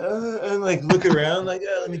arms and like look around like,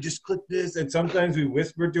 let me just click this. And sometimes we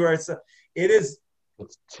whisper to ourselves. It is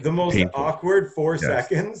the most painful. Awkward 4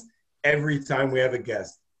 seconds every time we have a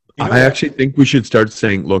guest. I actually think we should start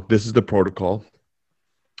saying, look, this is the protocol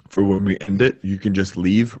for when we end it. You can just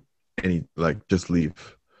leave just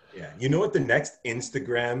leave. Yeah. You know what the next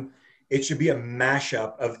Instagram, it should be a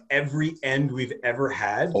mashup of every end we've ever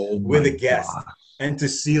had with a guest. God. And to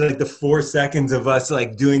see like the 4 seconds of us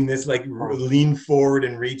like doing this, like lean forward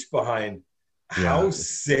and reach behind. How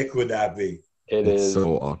sick would that be? It's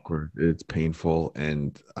so awkward. It's painful.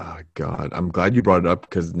 And God, I'm glad you brought it up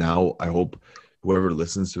because now I hope whoever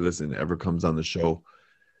listens to this and ever comes on the show,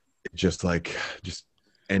 just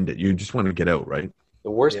end it. You just want to get out, right? The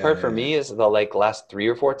worst part for me is the last 3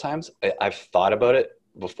 or 4 times I've thought about it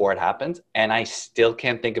before it happens, and I still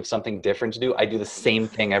can't think of something different to do. I do the same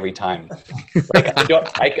thing every time. Like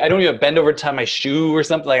I don't even bend over to tie my shoe or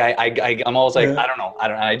something. Like I'm always like I don't know.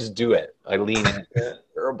 I just do it. I lean in. It's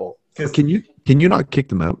terrible. Can you not kick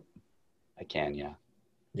them out? I can, yeah.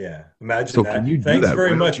 Yeah, imagine So that. can you do Thanks that?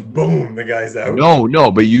 very much. Boom, the guy's out.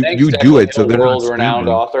 No, but you do it so they're not world-renowned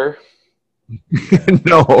author.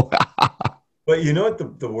 No. But you know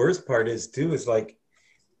what the worst part is too is like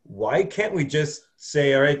why can't we just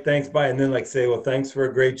say, all right, thanks, bye, and then like say, well, thanks for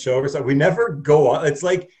a great show or something? We never go on. It's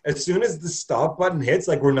like as soon as the stop button hits,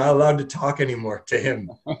 like we're not allowed to talk anymore to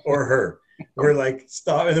him or her. We're like,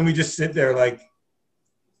 stop, and then we just sit there like,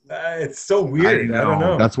 it's so weird. I don't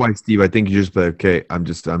know. That's why, Steve, I think you just be like, okay, I'm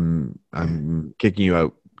kicking you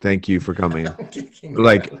out. Thank you for coming.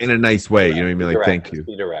 Like in a nice way, you know what I mean? Like, direct. thank you.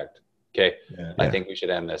 Be direct. Okay. Yeah. I think we should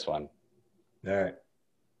end this one. All right.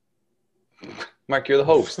 Mark, you're the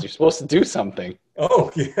host. You're supposed to do something.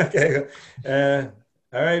 Oh, yeah. Okay.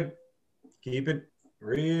 All right. Keep it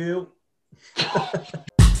real.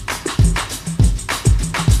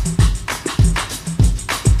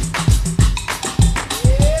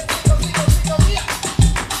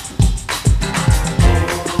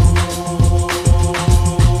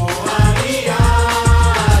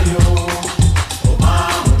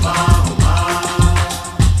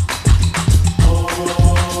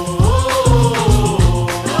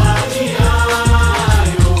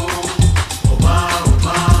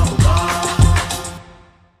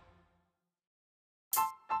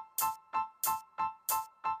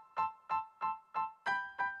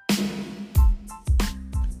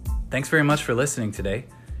 Thanks very much for listening today.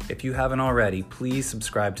 If you haven't already, please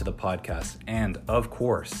subscribe to the podcast and, of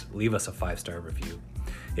course, leave us a 5-star review.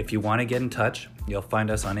 If you want to get in touch, you'll find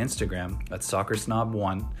us on Instagram at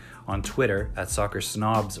SoccerSnob1, on Twitter at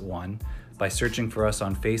SoccerSnobs1, by searching for us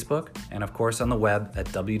on Facebook, and of course on the web at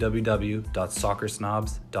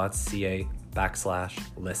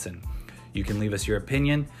www.soccersnobs.ca/listen. You can leave us your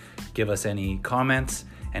opinion, give us any comments,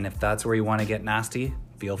 and if that's where you want to get nasty,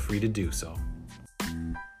 feel free to do so.